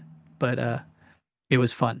good, but it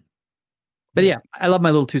was fun. But yeah, I love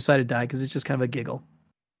my little 2-sided die because it's just kind of a giggle.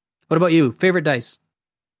 What about you? Favorite dice?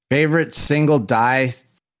 Favorite single die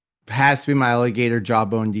has to be my alligator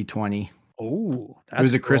jawbone D20. Oh, it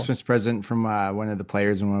was a Christmas present from one of the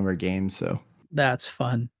players in one of our games. So that's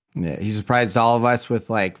fun. Yeah, he surprised all of us with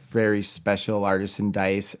like very special artisan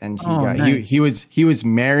dice, and nice. he was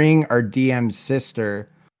marrying our DM's sister.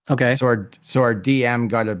 Okay, so our DM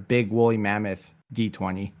got a big woolly mammoth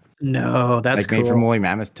D20. No, that's like made from woolly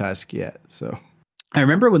mammoth tusk. Yeah, so I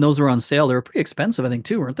remember when those were on sale. They were pretty expensive, I think,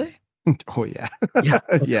 too, weren't they? Oh yeah,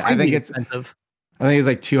 yeah. I think it's expensive. I think it's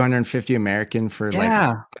like 250 American for like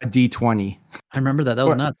a D20. I remember that. That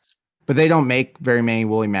was nuts. But they don't make very many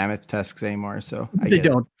woolly mammoth tusks anymore, so they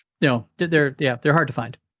don't. No, they're hard to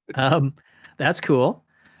find. That's cool.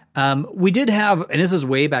 We did have, and this is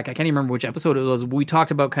way back, I can't even remember which episode it was. We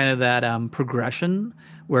talked about kind of that progression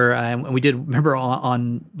where we did, remember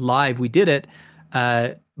on live, we did it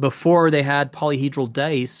before they had polyhedral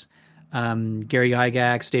dice. Gary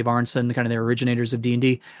Gygax, Dave Arnson, kind of the originators of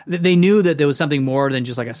D&D. They knew that there was something more than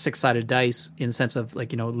just like a 6-sided dice in the sense of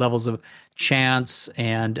like, levels of chance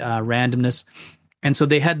and randomness. And so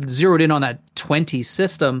they had zeroed in on that 20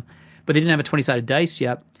 system, but they didn't have a 20-sided dice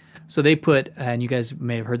yet. So they put, and you guys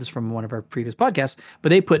may have heard this from one of our previous podcasts, but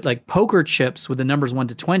they put like poker chips with the numbers 1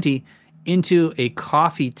 to 20 into a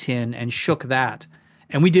coffee tin and shook that.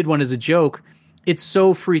 And we did one as a joke. It's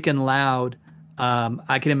so freaking loud.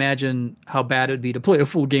 I can imagine how bad it would be to play a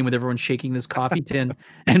full game with everyone shaking this coffee tin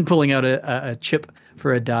and pulling out a chip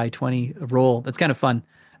for a die 20 roll. That's kind of fun.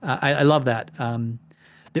 I love that.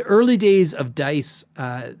 The early days of dice,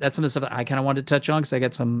 that's some of the stuff that I kind of wanted to touch on because I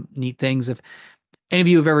got some neat things. If any of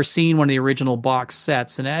you have ever seen one of the original box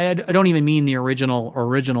sets, and I don't even mean the original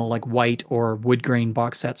like white or wood grain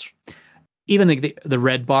box sets, even the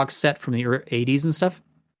red box set from the 80s and stuff,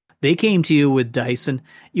 they came to you with dice. And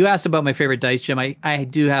you asked about my favorite dice, Jim. I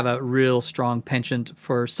do have a real strong penchant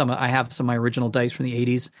for I have some of my original dice from the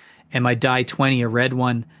 80s, and my die 20, a red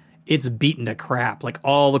one, it's beaten to crap. Like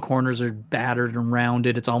all the corners are battered and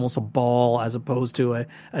rounded. It's almost a ball as opposed to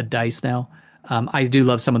a dice now. I do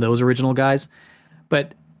love some of those original guys.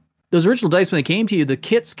 But those original dice, when they came to you, the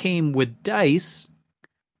kits came with dice,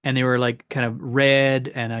 and they were like kind of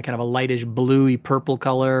red and a kind of a lightish bluey purple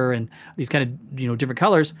color and these kind of, different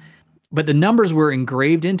colors. But the numbers were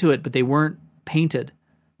engraved into it, but they weren't painted.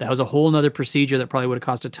 That was a whole nother procedure that probably would have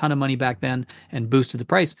cost a ton of money back then and boosted the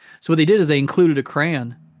price. So what they did is they included a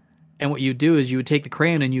crayon. And what you do is you would take the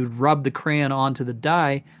crayon and you'd rub the crayon onto the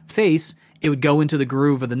die face. It would go into the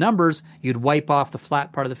groove of the numbers. You'd wipe off the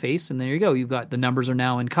flat part of the face, and there you go. You've got the numbers are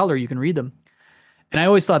now in color. You can read them. And I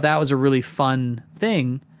always thought that was a really fun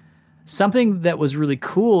thing. Something that was really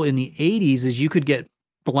cool in the 80s is you could get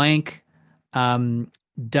blank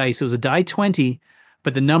dice. It was a die 20,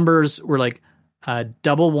 but the numbers were like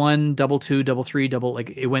double 1, double 2, double 3, double, like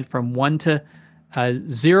it went from 1 to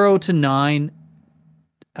 0 to 9.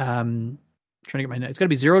 Trying to get my notes. It's got to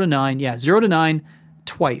be 0 to 9. Yeah, 0 to 9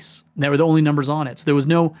 twice. And that were the only numbers on it. So there was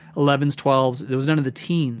no 11s, 12s. There was none of the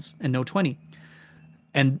teens and no 20.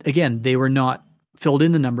 And again, they were not filled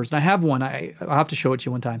in the numbers. And I have one. I'll have to show it to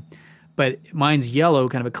you one time. But mine's yellow,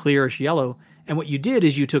 kind of a clearish yellow. And what you did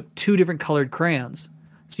is you took 2 different colored crayons.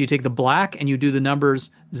 So you take the black and you do the numbers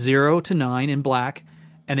 0 to 9 in black.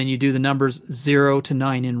 And then you do the numbers 0 to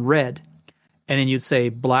 9 in red. And then you'd say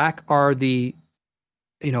black are the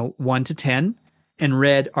 1 to 10, and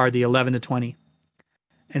red are the 11 to 20.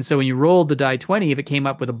 And so when you rolled the die 20, if it came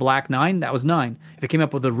up with a black 9, that was 9. If it came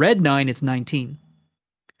up with a red 9, it's 19.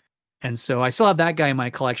 And so I still have that guy in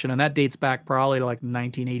my collection, and that dates back probably to like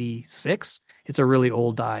 1986. It's a really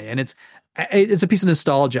old die, and it's a piece of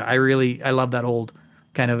nostalgia. I love that old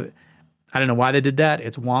kind of, I don't know why they did that.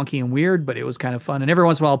 It's wonky and weird, but it was kind of fun. And every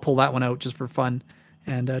once in a while I'll pull that one out just for fun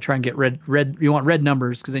and try and get red. You want red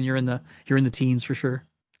numbers because then you're in the teens for sure.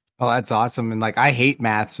 Oh, that's awesome. And like, I hate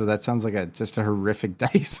math, so that sounds like just a horrific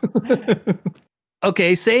dice.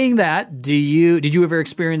 Okay, saying that, did you ever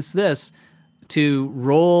experience this? To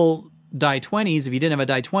roll die 20s, if you didn't have a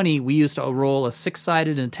die 20, we used to roll a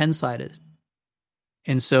 6-sided and a 10-sided.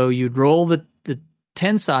 And so you'd roll the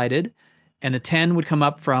 10-sided, and the 10 would come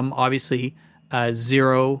up from obviously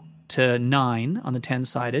 0 to 9 on the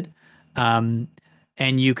 10-sided. And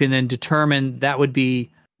you can then determine that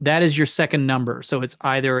is your second number. So it's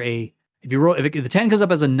either if the 10 comes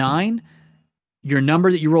up as a 9, your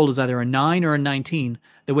number that you rolled is either a 9 or a 19.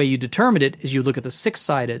 The way you determine it is you look at the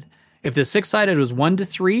 6-sided. If the 6-sided was 1 to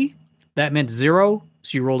 3, that meant 0,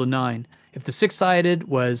 so you rolled a 9. If the 6-sided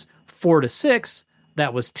was 4 to 6,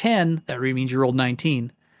 that was 10. That really means you rolled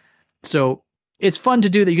 19. So it's fun to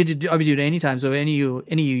do that. You could obviously do it anytime. So any of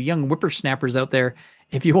you young whippersnappers out there,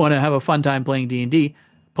 if you want to have a fun time playing D&D,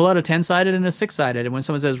 pull out a 10-sided and a 6-sided. And when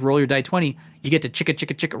someone says roll your die 20, you get to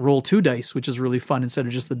chicka, roll 2 dice, which is really fun instead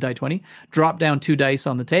of just the die 20. Drop down 2 dice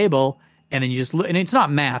on the table, and then you just look. And it's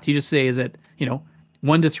not math. You just say, is it,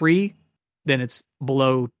 1 to 3? Then it's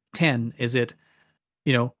below 10. Is it,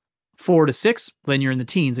 4 to 6? Then you're in the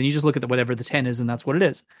teens, and you just look at whatever the 10 is, and that's what it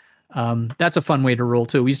is. That's a fun way to roll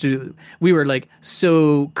too. We were like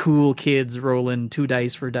so cool kids rolling 2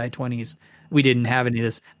 dice for die 20s. We didn't have any of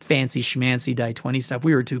this fancy schmancy die 20 stuff.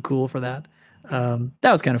 We were too cool for that.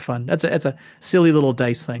 That was kind of fun. That's a silly little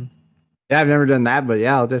dice thing. Yeah, I've never done that, but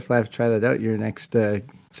yeah, I'll definitely have to try that out your next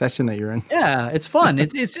session that you're in. Yeah, it's fun.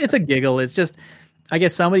 It's a giggle. It's just, I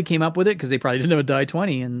guess somebody came up with it because they probably didn't know a die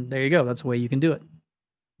 20, and there you go. That's the way you can do it.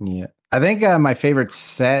 Yeah. I think my favorite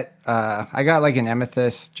set, I got like an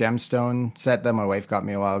amethyst gemstone set that my wife got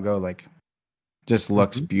me a while ago. Like, just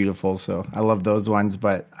looks beautiful. So I love those ones.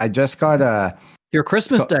 But I just got your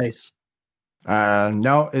Christmas dice.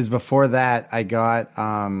 No, it was before that. I got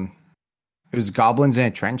it was goblins in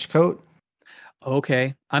a trench coat.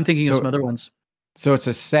 Okay, I'm thinking of some other ones. So it's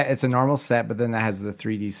a set. It's a normal set, but then that has the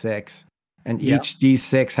 3d6, and each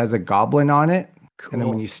d6 has a goblin on it. Cool. And then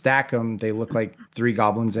when you stack them, they look like 3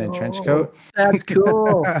 goblins in a trench coat. That's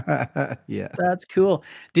cool. Yeah, that's cool.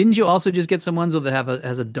 Didn't you also just get some ones that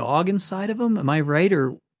has a dog inside of them? Am I right,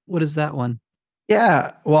 or what is that one?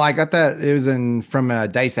 Yeah, well, I got that. It was from a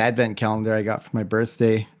Dice Advent calendar I got for my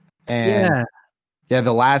birthday, and yeah,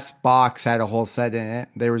 the last box had a whole set in it.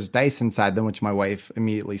 There was dice inside them, which my wife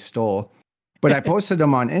immediately stole. But I posted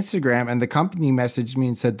them on Instagram, and the company messaged me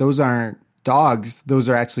and said, "Those aren't dogs; those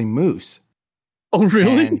are actually moose." Oh,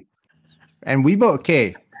 really? And we both,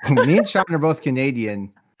 me and Sean are both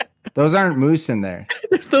Canadian. Those aren't moose in there.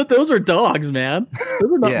 Those are dogs, man.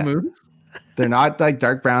 Those are not moose. They're not like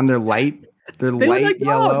dark brown. They're light. They're light like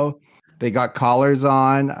yellow. Dogs. They got collars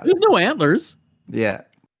on. There's no antlers. Yeah.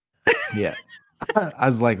 Yeah. I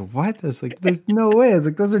was like, what? I was like, there's no way. I was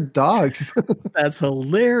like, those are dogs. That's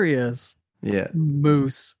hilarious. Yeah.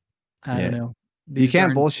 Moose. I don't know. You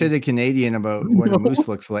can't bullshit a Canadian about what a moose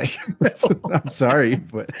looks like. I'm sorry,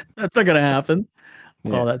 but that's not going to happen.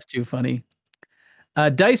 Yeah. Oh, that's too funny.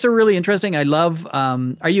 Dice are really interesting. I love,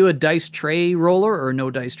 are you a dice tray roller or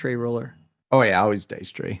no dice tray roller? Oh yeah, always dice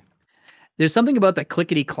tray. There's something about that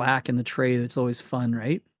clickety clack in the tray that's always fun,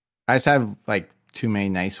 right? I just have like too many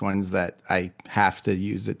nice ones that I have to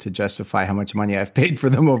use it to justify how much money I've paid for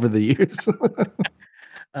them over the years.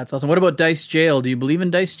 That's awesome. What about dice jail? Do you believe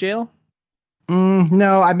in dice jail?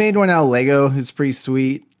 No, I made one out of Lego. It's pretty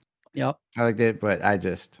sweet. Yep. I liked it, but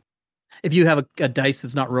if you have a dice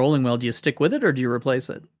that's not rolling well, do you stick with it or do you replace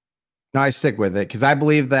it? No, I stick with it because I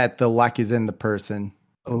believe that the luck is in the person.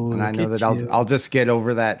 Oh, and I know that I'll just get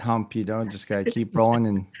over that hump, just gotta keep rolling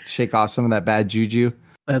and shake off some of that bad juju.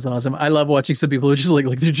 That's awesome. I love watching some people who just like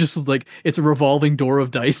they're just like it's a revolving door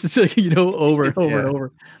of dice. It's like over and over and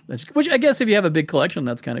over. Which I guess if you have a big collection,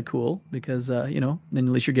 that's kind of cool because then at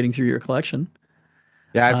least you're getting through your collection.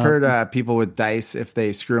 Yeah, I've heard people with dice, if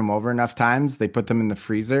they screw them over enough times, they put them in the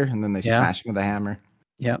freezer and then they smash them with a hammer.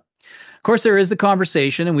 Yeah. Of course, there is the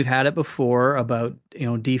conversation, and we've had it before about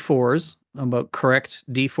D4s, about correct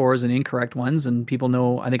D4s and incorrect ones, and people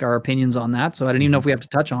know, I think, our opinions on that. So I don't even know if we have to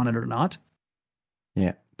touch on it or not.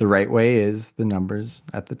 Yeah, the right way is the numbers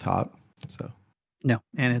at the top. So no,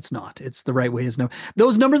 and it's not. It's the right way is no.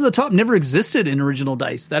 Those numbers at the top never existed in original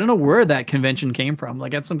dice. I don't know where that convention came from.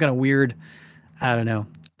 Like that's some kind of weird. I don't know.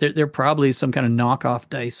 They're probably some kind of knockoff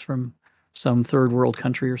dice from some third world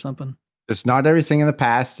country or something. Just not everything in the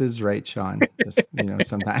past is right, Sean. Just,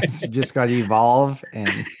 sometimes you just got to evolve and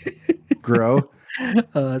grow.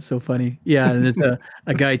 Oh, that's so funny. Yeah, and there's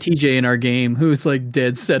a guy, TJ, in our game who's like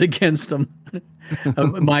dead set against him,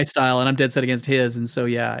 my style, and I'm dead set against his. And so,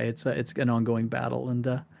 yeah, it's an ongoing battle.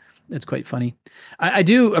 And It's quite funny. I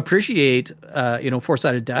do appreciate,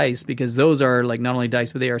 four-sided dice because those are like not only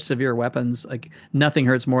dice, but they are severe weapons. Like nothing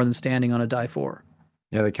hurts more than standing on a die four.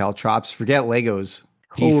 Yeah, the caltrops. Forget Legos.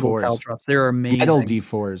 Total D4s. caltrops. They're amazing. Metal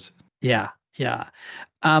D4s. Yeah, yeah.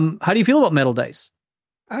 How do you feel about metal dice?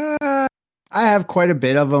 I have quite a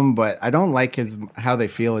bit of them, but I don't like how they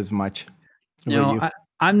feel as much.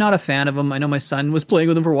 I'm not a fan of them. I know my son was playing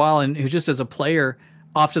with them for a while, and he was just as a player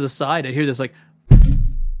off to the side. I'd hear this like,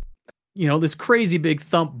 this crazy big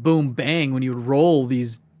thump, boom, bang when you would roll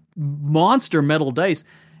these monster metal dice.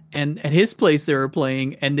 And at his place, they were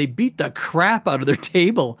playing, and they beat the crap out of their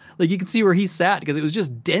table. Like you can see where he sat because it was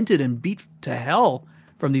just dented and beat to hell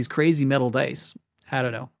from these crazy metal dice. I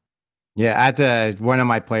don't know. Yeah, one of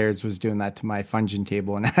my players was doing that to my Fungin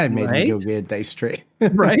table, and I made him go get a dice tray.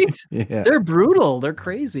 Right? Yeah. They're brutal. They're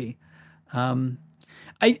crazy.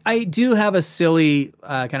 I do have a silly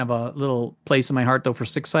kind of a little place in my heart, though, for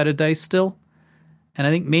six-sided dice still. And I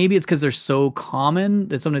think maybe it's because they're so common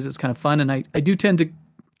that sometimes it's kind of fun. And I do tend to,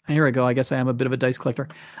 here I go, I guess I am a bit of a dice collector.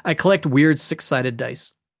 I collect weird six-sided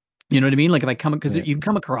dice. You know what I mean? Like if I because you can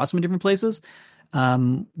come across them in different places.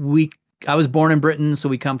 I was born in Britain, so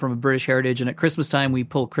we come from a British heritage. And at Christmas time, we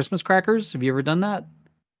pull Christmas crackers. Have you ever done that?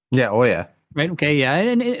 Yeah. Oh, yeah. Right. Okay. Yeah.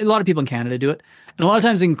 And a lot of people in Canada do it. And a lot of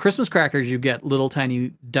times in Christmas crackers, you get little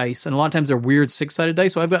tiny dice. And a lot of times they're weird six-sided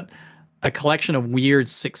dice. So I've got a collection of weird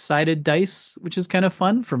six-sided dice, which is kind of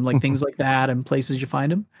fun from like things like that and places you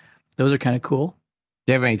find them. Those are kind of cool.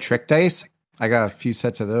 Do you have any trick dice? I got a few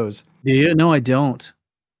sets of those. Do you? No, I don't.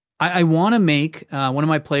 I want to make, one of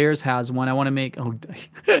my players has one. I want to make,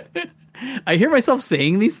 I hear myself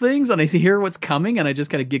saying these things and I hear what's coming and I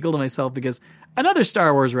just kind of giggle to myself because another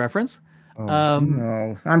Star Wars reference.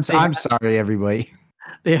 No, I'm sorry, everybody.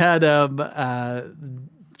 They had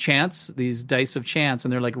chance, these dice of chance,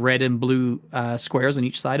 and they're like red and blue squares on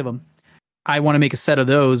each side of them. I want to make a set of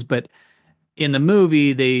those, but in the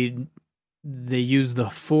movie they use the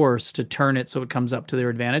force to turn it so it comes up to their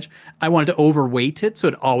advantage. I wanted to overweight it so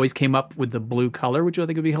it always came up with the blue color, which I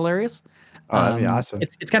think would be hilarious. Oh, that'd be awesome.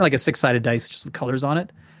 It's kind of like a six-sided dice just with colors on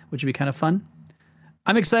it, which would be kind of fun.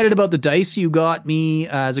 I'm excited about the dice you got me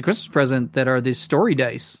as a Christmas present that are the story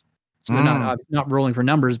dice. So they're not rolling for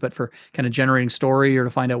numbers, but for kind of generating story or to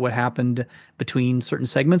find out what happened between certain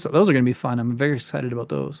segments. Those are going to be fun. I'm very excited about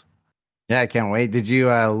those. Yeah, I can't wait. Did you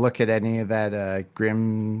look at any of that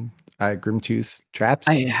Grimtooth traps?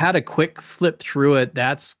 I had a quick flip through it.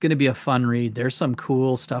 That's going to be a fun read. There's some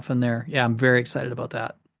cool stuff in there. Yeah, I'm very excited about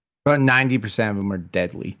that. About 90% of them are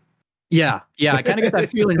deadly. Yeah. I kind of get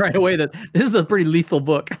that feeling right away that this is a pretty lethal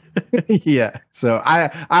book. Yeah. So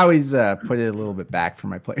I always put it a little bit back for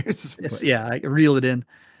my players. Yeah, I reel it in.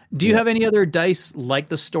 Do you have any other dice like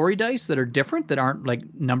the story dice that are different, that aren't like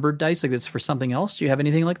numbered dice, like it's for something else? Do you have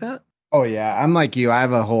anything like that? Oh, yeah. I'm like you. I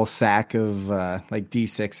have a whole sack of like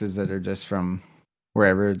D6s that are just from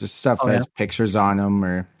wherever, just stuff that has pictures on them.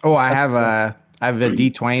 I have a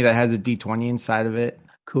D20 that has a D20 inside of it.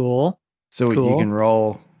 Cool. So you can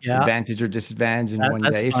roll advantage or disadvantage in one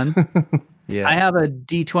dice. Yeah. I have a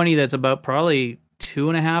D20 that's about probably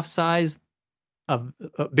 2.5 size of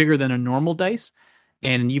bigger than a normal dice.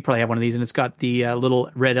 And you probably have one of these, and it's got the little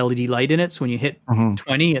red LED light in it. So when you hit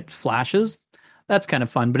 20, it flashes. That's kind of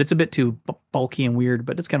fun, but it's a bit too bulky and weird,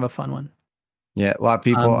 but it's kind of a fun one. Yeah, a lot of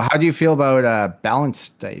people. How do you feel about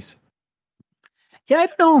balanced dice? Yeah, I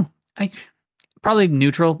don't know. I probably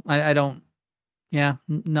neutral. I don't. Yeah,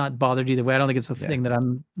 not bothered either way. I don't think it's a thing that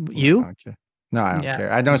I'm. You? Okay. No, I don't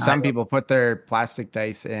care. I know some people put their plastic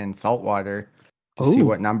dice in salt water to see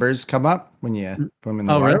what numbers come up when you put them in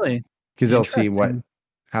the water. Oh, really? Because they'll see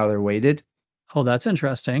how they're weighted. Oh, that's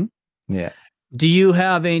interesting. Yeah. Do you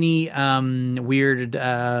have any weird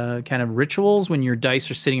kind of rituals when your dice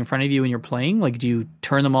are sitting in front of you and you're playing? Like, do you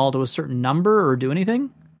turn them all to a certain number or do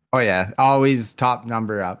anything? Oh, yeah. Always top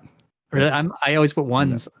number up. Really? I always put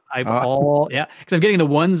ones. Because I'm getting the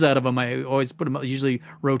ones out of them. I always put them, usually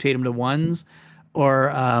rotate them to ones, or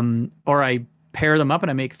I pair them up and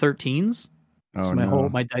I make 13s. Oh, so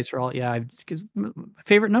my dice are all my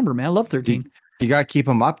favorite number, man. I love 13. You got to keep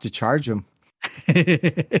them up to charge them.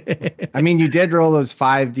 I mean, you did roll those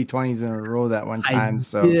 5 D20s in a row that one time.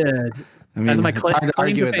 I did. I mean, it's hard to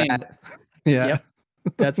argue with that. Yeah. Yep.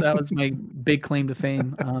 That was my big claim to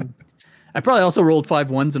fame. I probably also rolled 5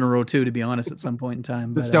 ones in a row too, to be honest, at some point in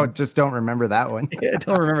time. But just don't remember that one. Yeah,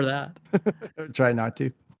 don't remember that. Try not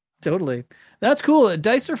to. Totally. That's cool.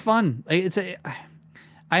 Dice are fun. I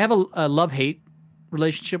have a love-hate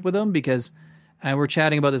relationship with them because we're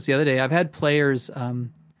chatting about this the other day. I've had players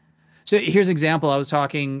So here's an example. I was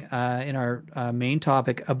talking in our main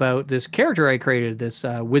topic about this character I created, this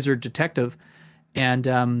wizard detective,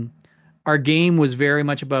 and our game was very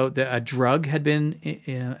much about a drug had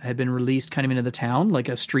been released kind of into the town, like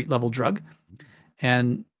a street level drug.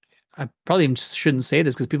 And I probably shouldn't say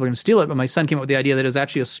this because people are going to steal it, but my son came up with the idea that it was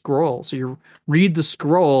actually a scroll. So you read the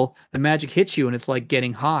scroll, the magic hits you, and it's like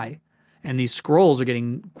getting high. And these scrolls are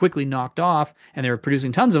getting quickly knocked off, and they were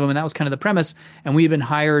producing tons of them, and that was kind of the premise. And we've been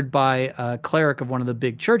hired by a cleric of one of the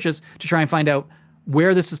big churches to try and find out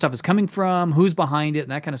where this stuff is coming from, who's behind it,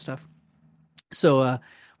 and that kind of stuff. So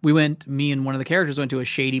me and one of the characters went to a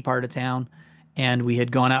shady part of town, and we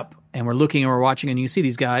had gone up, and we're looking and we're watching, and you see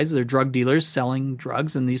these guys, they're drug dealers selling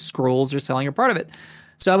drugs, and these scrolls are selling a part of it.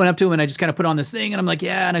 So I went up to him and I just kind of put on this thing and I'm like,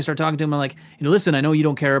 yeah. And I start talking to him. I'm like, listen, I know you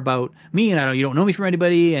don't care about me and I know you don't know me from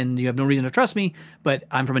anybody and you have no reason to trust me, but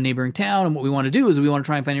I'm from a neighboring town. And what we want to do is we want to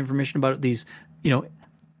try and find information about these,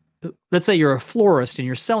 let's say you're a florist and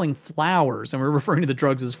you're selling flowers and we're referring to the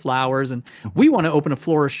drugs as flowers. And we want to open a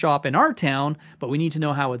florist shop in our town, but we need to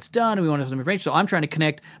know how it's done. And we want to have some information. So I'm trying to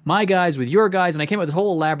connect my guys with your guys. And I came up with this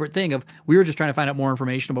whole elaborate thing of we were just trying to find out more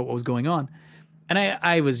information about what was going on. And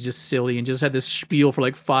I was just silly and just had this spiel for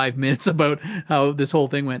like 5 minutes about how this whole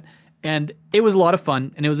thing went. And it was a lot of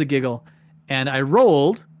fun and it was a giggle. And I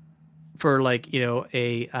rolled for like,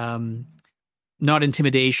 a not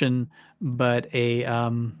intimidation, but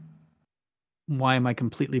a why am I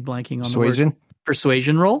completely blanking on Persuasion? the word?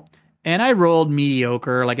 Persuasion roll. And I rolled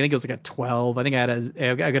mediocre. Like I think it was like a 12. I think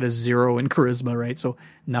I got a 0 in charisma, right? So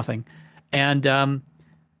nothing. And the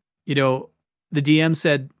DM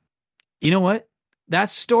said, you know what? That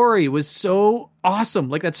story was so awesome.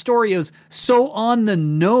 Like that story is so on the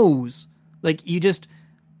nose. Like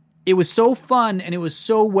it was so fun and it was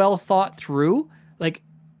so well thought through. Like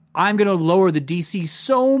I'm going to lower the DC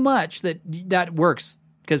so much that works.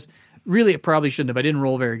 Because really it probably shouldn't have. I didn't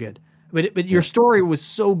roll very good. But your story was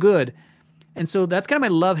so good. And so that's kind of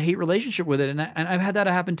my love-hate relationship with it. And I've had that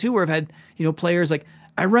happen too, where I've had, players like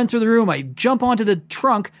I run through the room, I jump onto the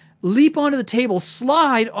trunk, leap onto the table,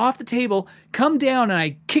 slide off the table, come down, and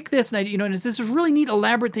I kick this, and and it's this really neat,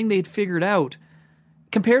 elaborate thing they'd figured out.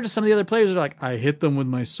 Compared to some of the other players, that are like, I hit them with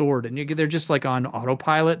my sword, and they're just like on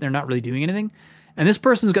autopilot. They're not really doing anything. And this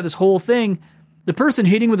person's got this whole thing. The person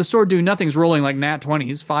hitting with the sword doing nothing is rolling like nat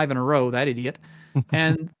 20s, 5 in a row. That idiot.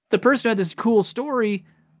 And the person who had this cool story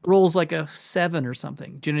rolls like a 7 or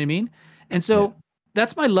something. Do you know what I mean? And so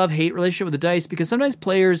that's my love-hate relationship with the dice, because sometimes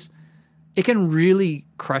players, it can really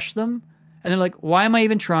crush them. And they're like, why am I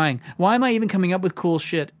even trying? Why am I even coming up with cool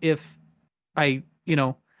shit if I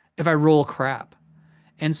roll crap?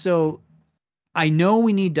 And so I know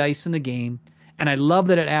we need dice in the game, and I love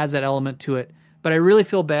that it adds that element to it. But I really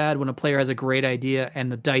feel bad when a player has a great idea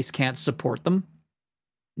and the dice can't support them.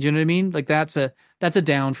 Do you know what I mean? Like that's a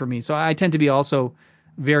down for me. So I tend to be also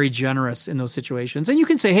very generous in those situations. And you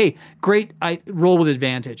can say, hey, great, I roll with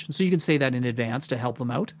advantage. And so you can say that in advance to help them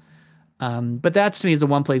out. But that's, to me, is the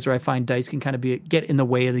one place where I find dice can kind of get in the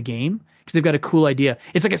way of the game because they've got a cool idea.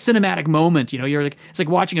 It's like a cinematic moment, you're like, it's like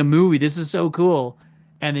watching a movie. This is so cool.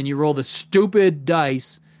 And then you roll the stupid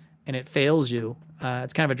dice and it fails you.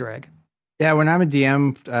 It's kind of a drag. Yeah. When I'm a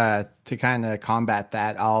DM, to kind of combat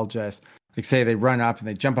that, I'll just like say they run up and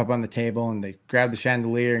they jump up on the table and they grab the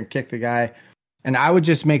chandelier and kick the guy. And I would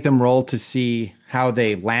just make them roll to see how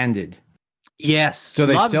they landed. Yes. So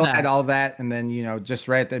they still had all that. And then, just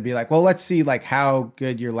right, they'd be like, well, let's see like how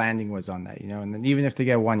good your landing was on that, and then even if they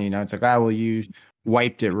get 1, it's like, well, you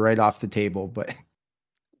wiped it right off the table. But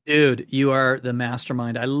dude, you are the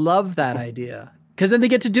mastermind. I love that idea. Cause then they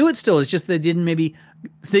get to do it still. It's just, they didn't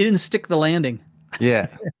stick the landing. Yeah.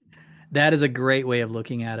 That is a great way of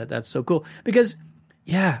looking at it. That's so cool because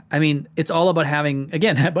it's all about having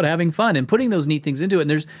fun and putting those neat things into it.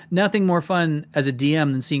 And there's nothing more fun as a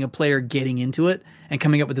DM than seeing a player getting into it and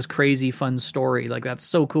coming up with this crazy fun story. Like that's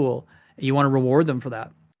so cool. You want to reward them for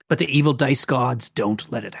that. But the evil dice gods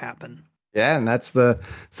don't let it happen. Yeah, and that's the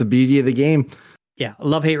beauty of the game. Yeah, a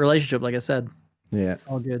love-hate relationship, like I said. Yeah. It's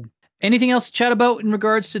all good. Anything else to chat about in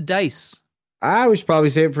regards to dice? We should probably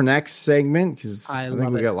save it for next segment because I think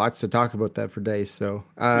we it. got lots to talk about that for dice. So,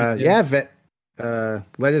 let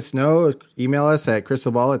us know. Email us at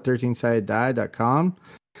crystalball@13sidedie.com.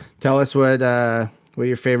 Tell us what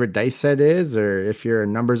your favorite dice set is, or if you're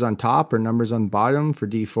numbers on top or numbers on bottom for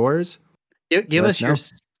D4s. Give us your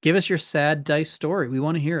sad dice story. We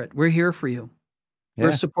want to hear it. We're here for you. Yeah.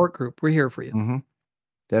 We're a support group. We're here for you. Mm-hmm.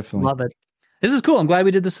 Definitely. Love it. This is cool. I'm glad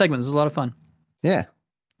we did this segment. This is a lot of fun. Yeah.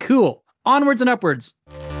 Cool. Onwards and upwards.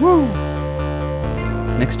 Woo!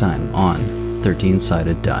 Next time on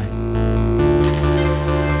 13-Sided Die.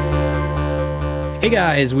 Hey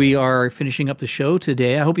guys, we are finishing up the show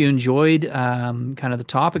today. I hope you enjoyed kind of the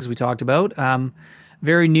topics we talked about.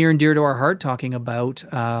 Very near and dear to our heart, talking about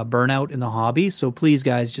burnout in the hobby. So please,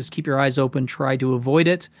 guys, just keep your eyes open, try to avoid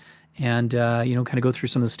it, and kind of go through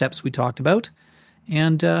some of the steps we talked about.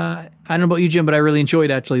 And I don't know about you, Jim, but I really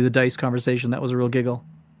enjoyed actually the dice conversation. That was a real giggle.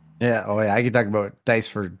 Yeah. Oh, yeah. I could talk about dice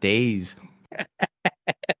for days.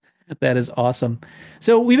 That is awesome.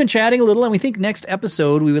 So we've been chatting a little, and we think next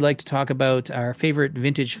episode we would like to talk about our favorite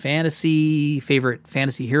vintage fantasy, favorite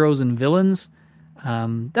fantasy heroes and villains.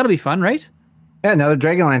 That'll be fun, right? Yeah, another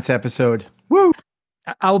Dragonlance episode. Woo!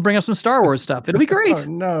 I will bring up some Star Wars stuff. It'll be great. Oh,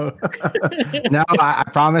 no. No, I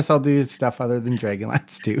promise I'll do stuff other than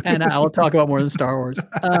Dragonlance too. And I'll talk about more than Star Wars.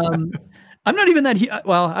 I'm not even that...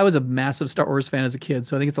 Well, I was a massive Star Wars fan as a kid,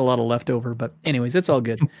 so I think it's a lot of leftover. But anyways, it's all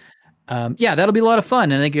good. Yeah, that'll be a lot of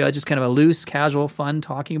fun. And I think just kind of a loose, casual fun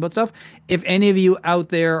talking about stuff. If any of you out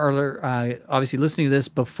there are obviously listening to this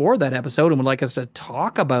before that episode and would like us to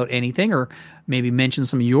talk about anything or maybe mention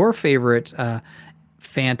some of your favorite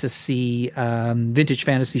fantasy, vintage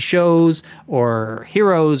fantasy shows or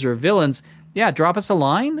heroes or villains, yeah, drop us a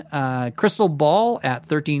line.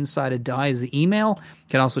 crystalball@13sided-die is the email. You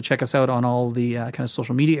can also check us out on all the kind of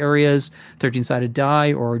social media areas,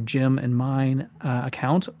 13sided-die or Jim and mine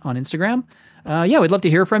account on Instagram. Yeah, we'd love to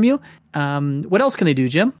hear from you. What else can they do,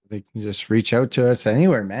 Jim? They can just reach out to us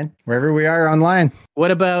anywhere, man. Wherever we are online.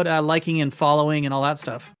 What about liking and following and all that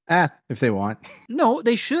stuff? If they want. No,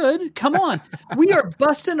 they should. Come on. We are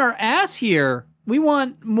busting our ass here. We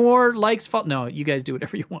want more likes. No, you guys do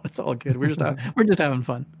whatever you want. It's all good. We're just having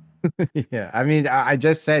fun. Yeah, I mean, I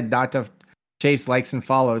just said not to chase likes and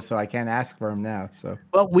follows, so I can't ask for them now. So,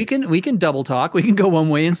 well, we can double talk. We can go one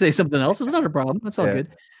way and say something else. It's not a problem. That's all good.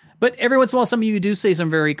 But every once in a while, some of you do say some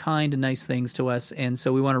very kind and nice things to us, and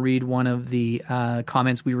so we want to read one of the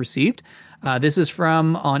comments we received. This is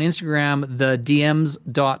from on Instagram, the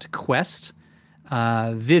DMs.quest.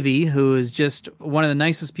 Vivi, who is just one of the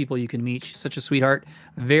nicest people you can meet. She's such a sweetheart,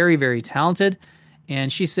 very, very talented.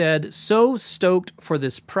 And she said, so stoked for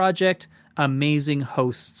this project, amazing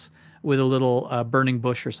hosts, with a little burning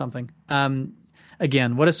bush or something.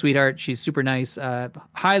 Again, what a sweetheart. She's super nice.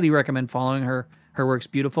 Highly recommend following her. Her work's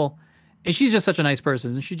beautiful. And she's just such a nice person,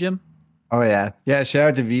 isn't she, Jim? Oh, yeah. Yeah, shout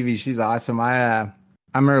out to Vivi. She's awesome. I'm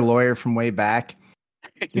her lawyer from way back.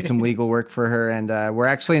 Did some legal work for her, and we're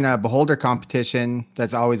actually in a beholder competition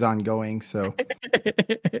that's always ongoing. So,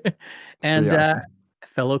 and awesome.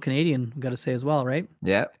 Fellow Canadian, got to say as well, right?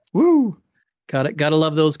 Yeah, woo! Gotta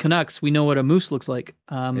love those Canucks. We know what a moose looks like.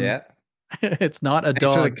 Yeah, it's not a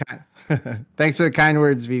dog. Thanks for the kind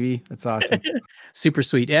words, Vivi. That's awesome. Super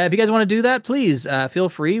sweet. Yeah, if you guys want to do that, please feel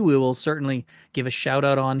free. We will certainly give a shout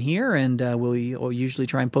out on here, and we'll usually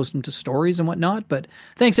try and post them to stories and whatnot. But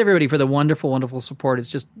thanks everybody for the wonderful, wonderful support. It's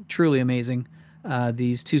just truly amazing.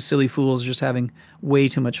 These two silly fools are just having way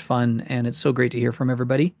too much fun, and it's so great to hear from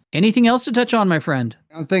everybody. Anything else to touch on, my friend?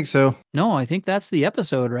 I don't think so. No, I think that's the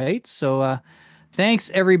episode, right? So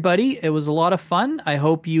thanks, everybody. It was a lot of fun. I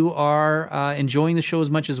hope you are enjoying the show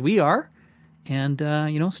as much as we are. And,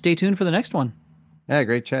 stay tuned for the next one. Yeah,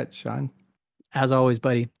 great chat, Sean. As always,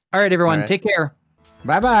 buddy. All right, everyone. All right. Take care.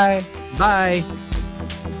 Bye-bye. Bye.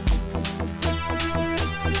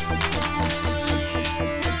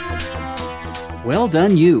 Well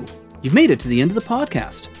done, you. You've made it to the end of the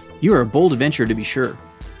podcast. You are a bold adventure, to be sure.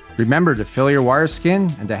 Remember to fill your wire skin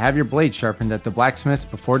and to have your blade sharpened at the blacksmith's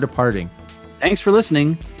before departing. Thanks for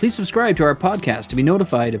listening. Please subscribe to our podcast to be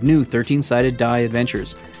notified of new 13-sided die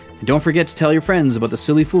adventures. And don't forget to tell your friends about the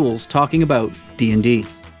silly fools talking about D&D.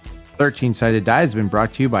 13-sided die has been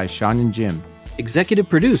brought to you by Sean and Jim. Executive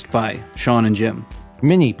produced by Sean and Jim.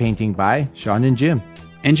 Mini painting by Sean and Jim.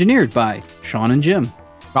 Engineered by Sean and Jim.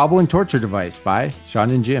 Goblin torture device by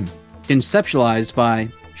Sean and Jim. Conceptualized by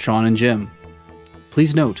Sean and Jim.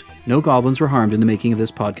 Please note, no goblins were harmed in the making of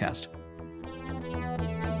this podcast.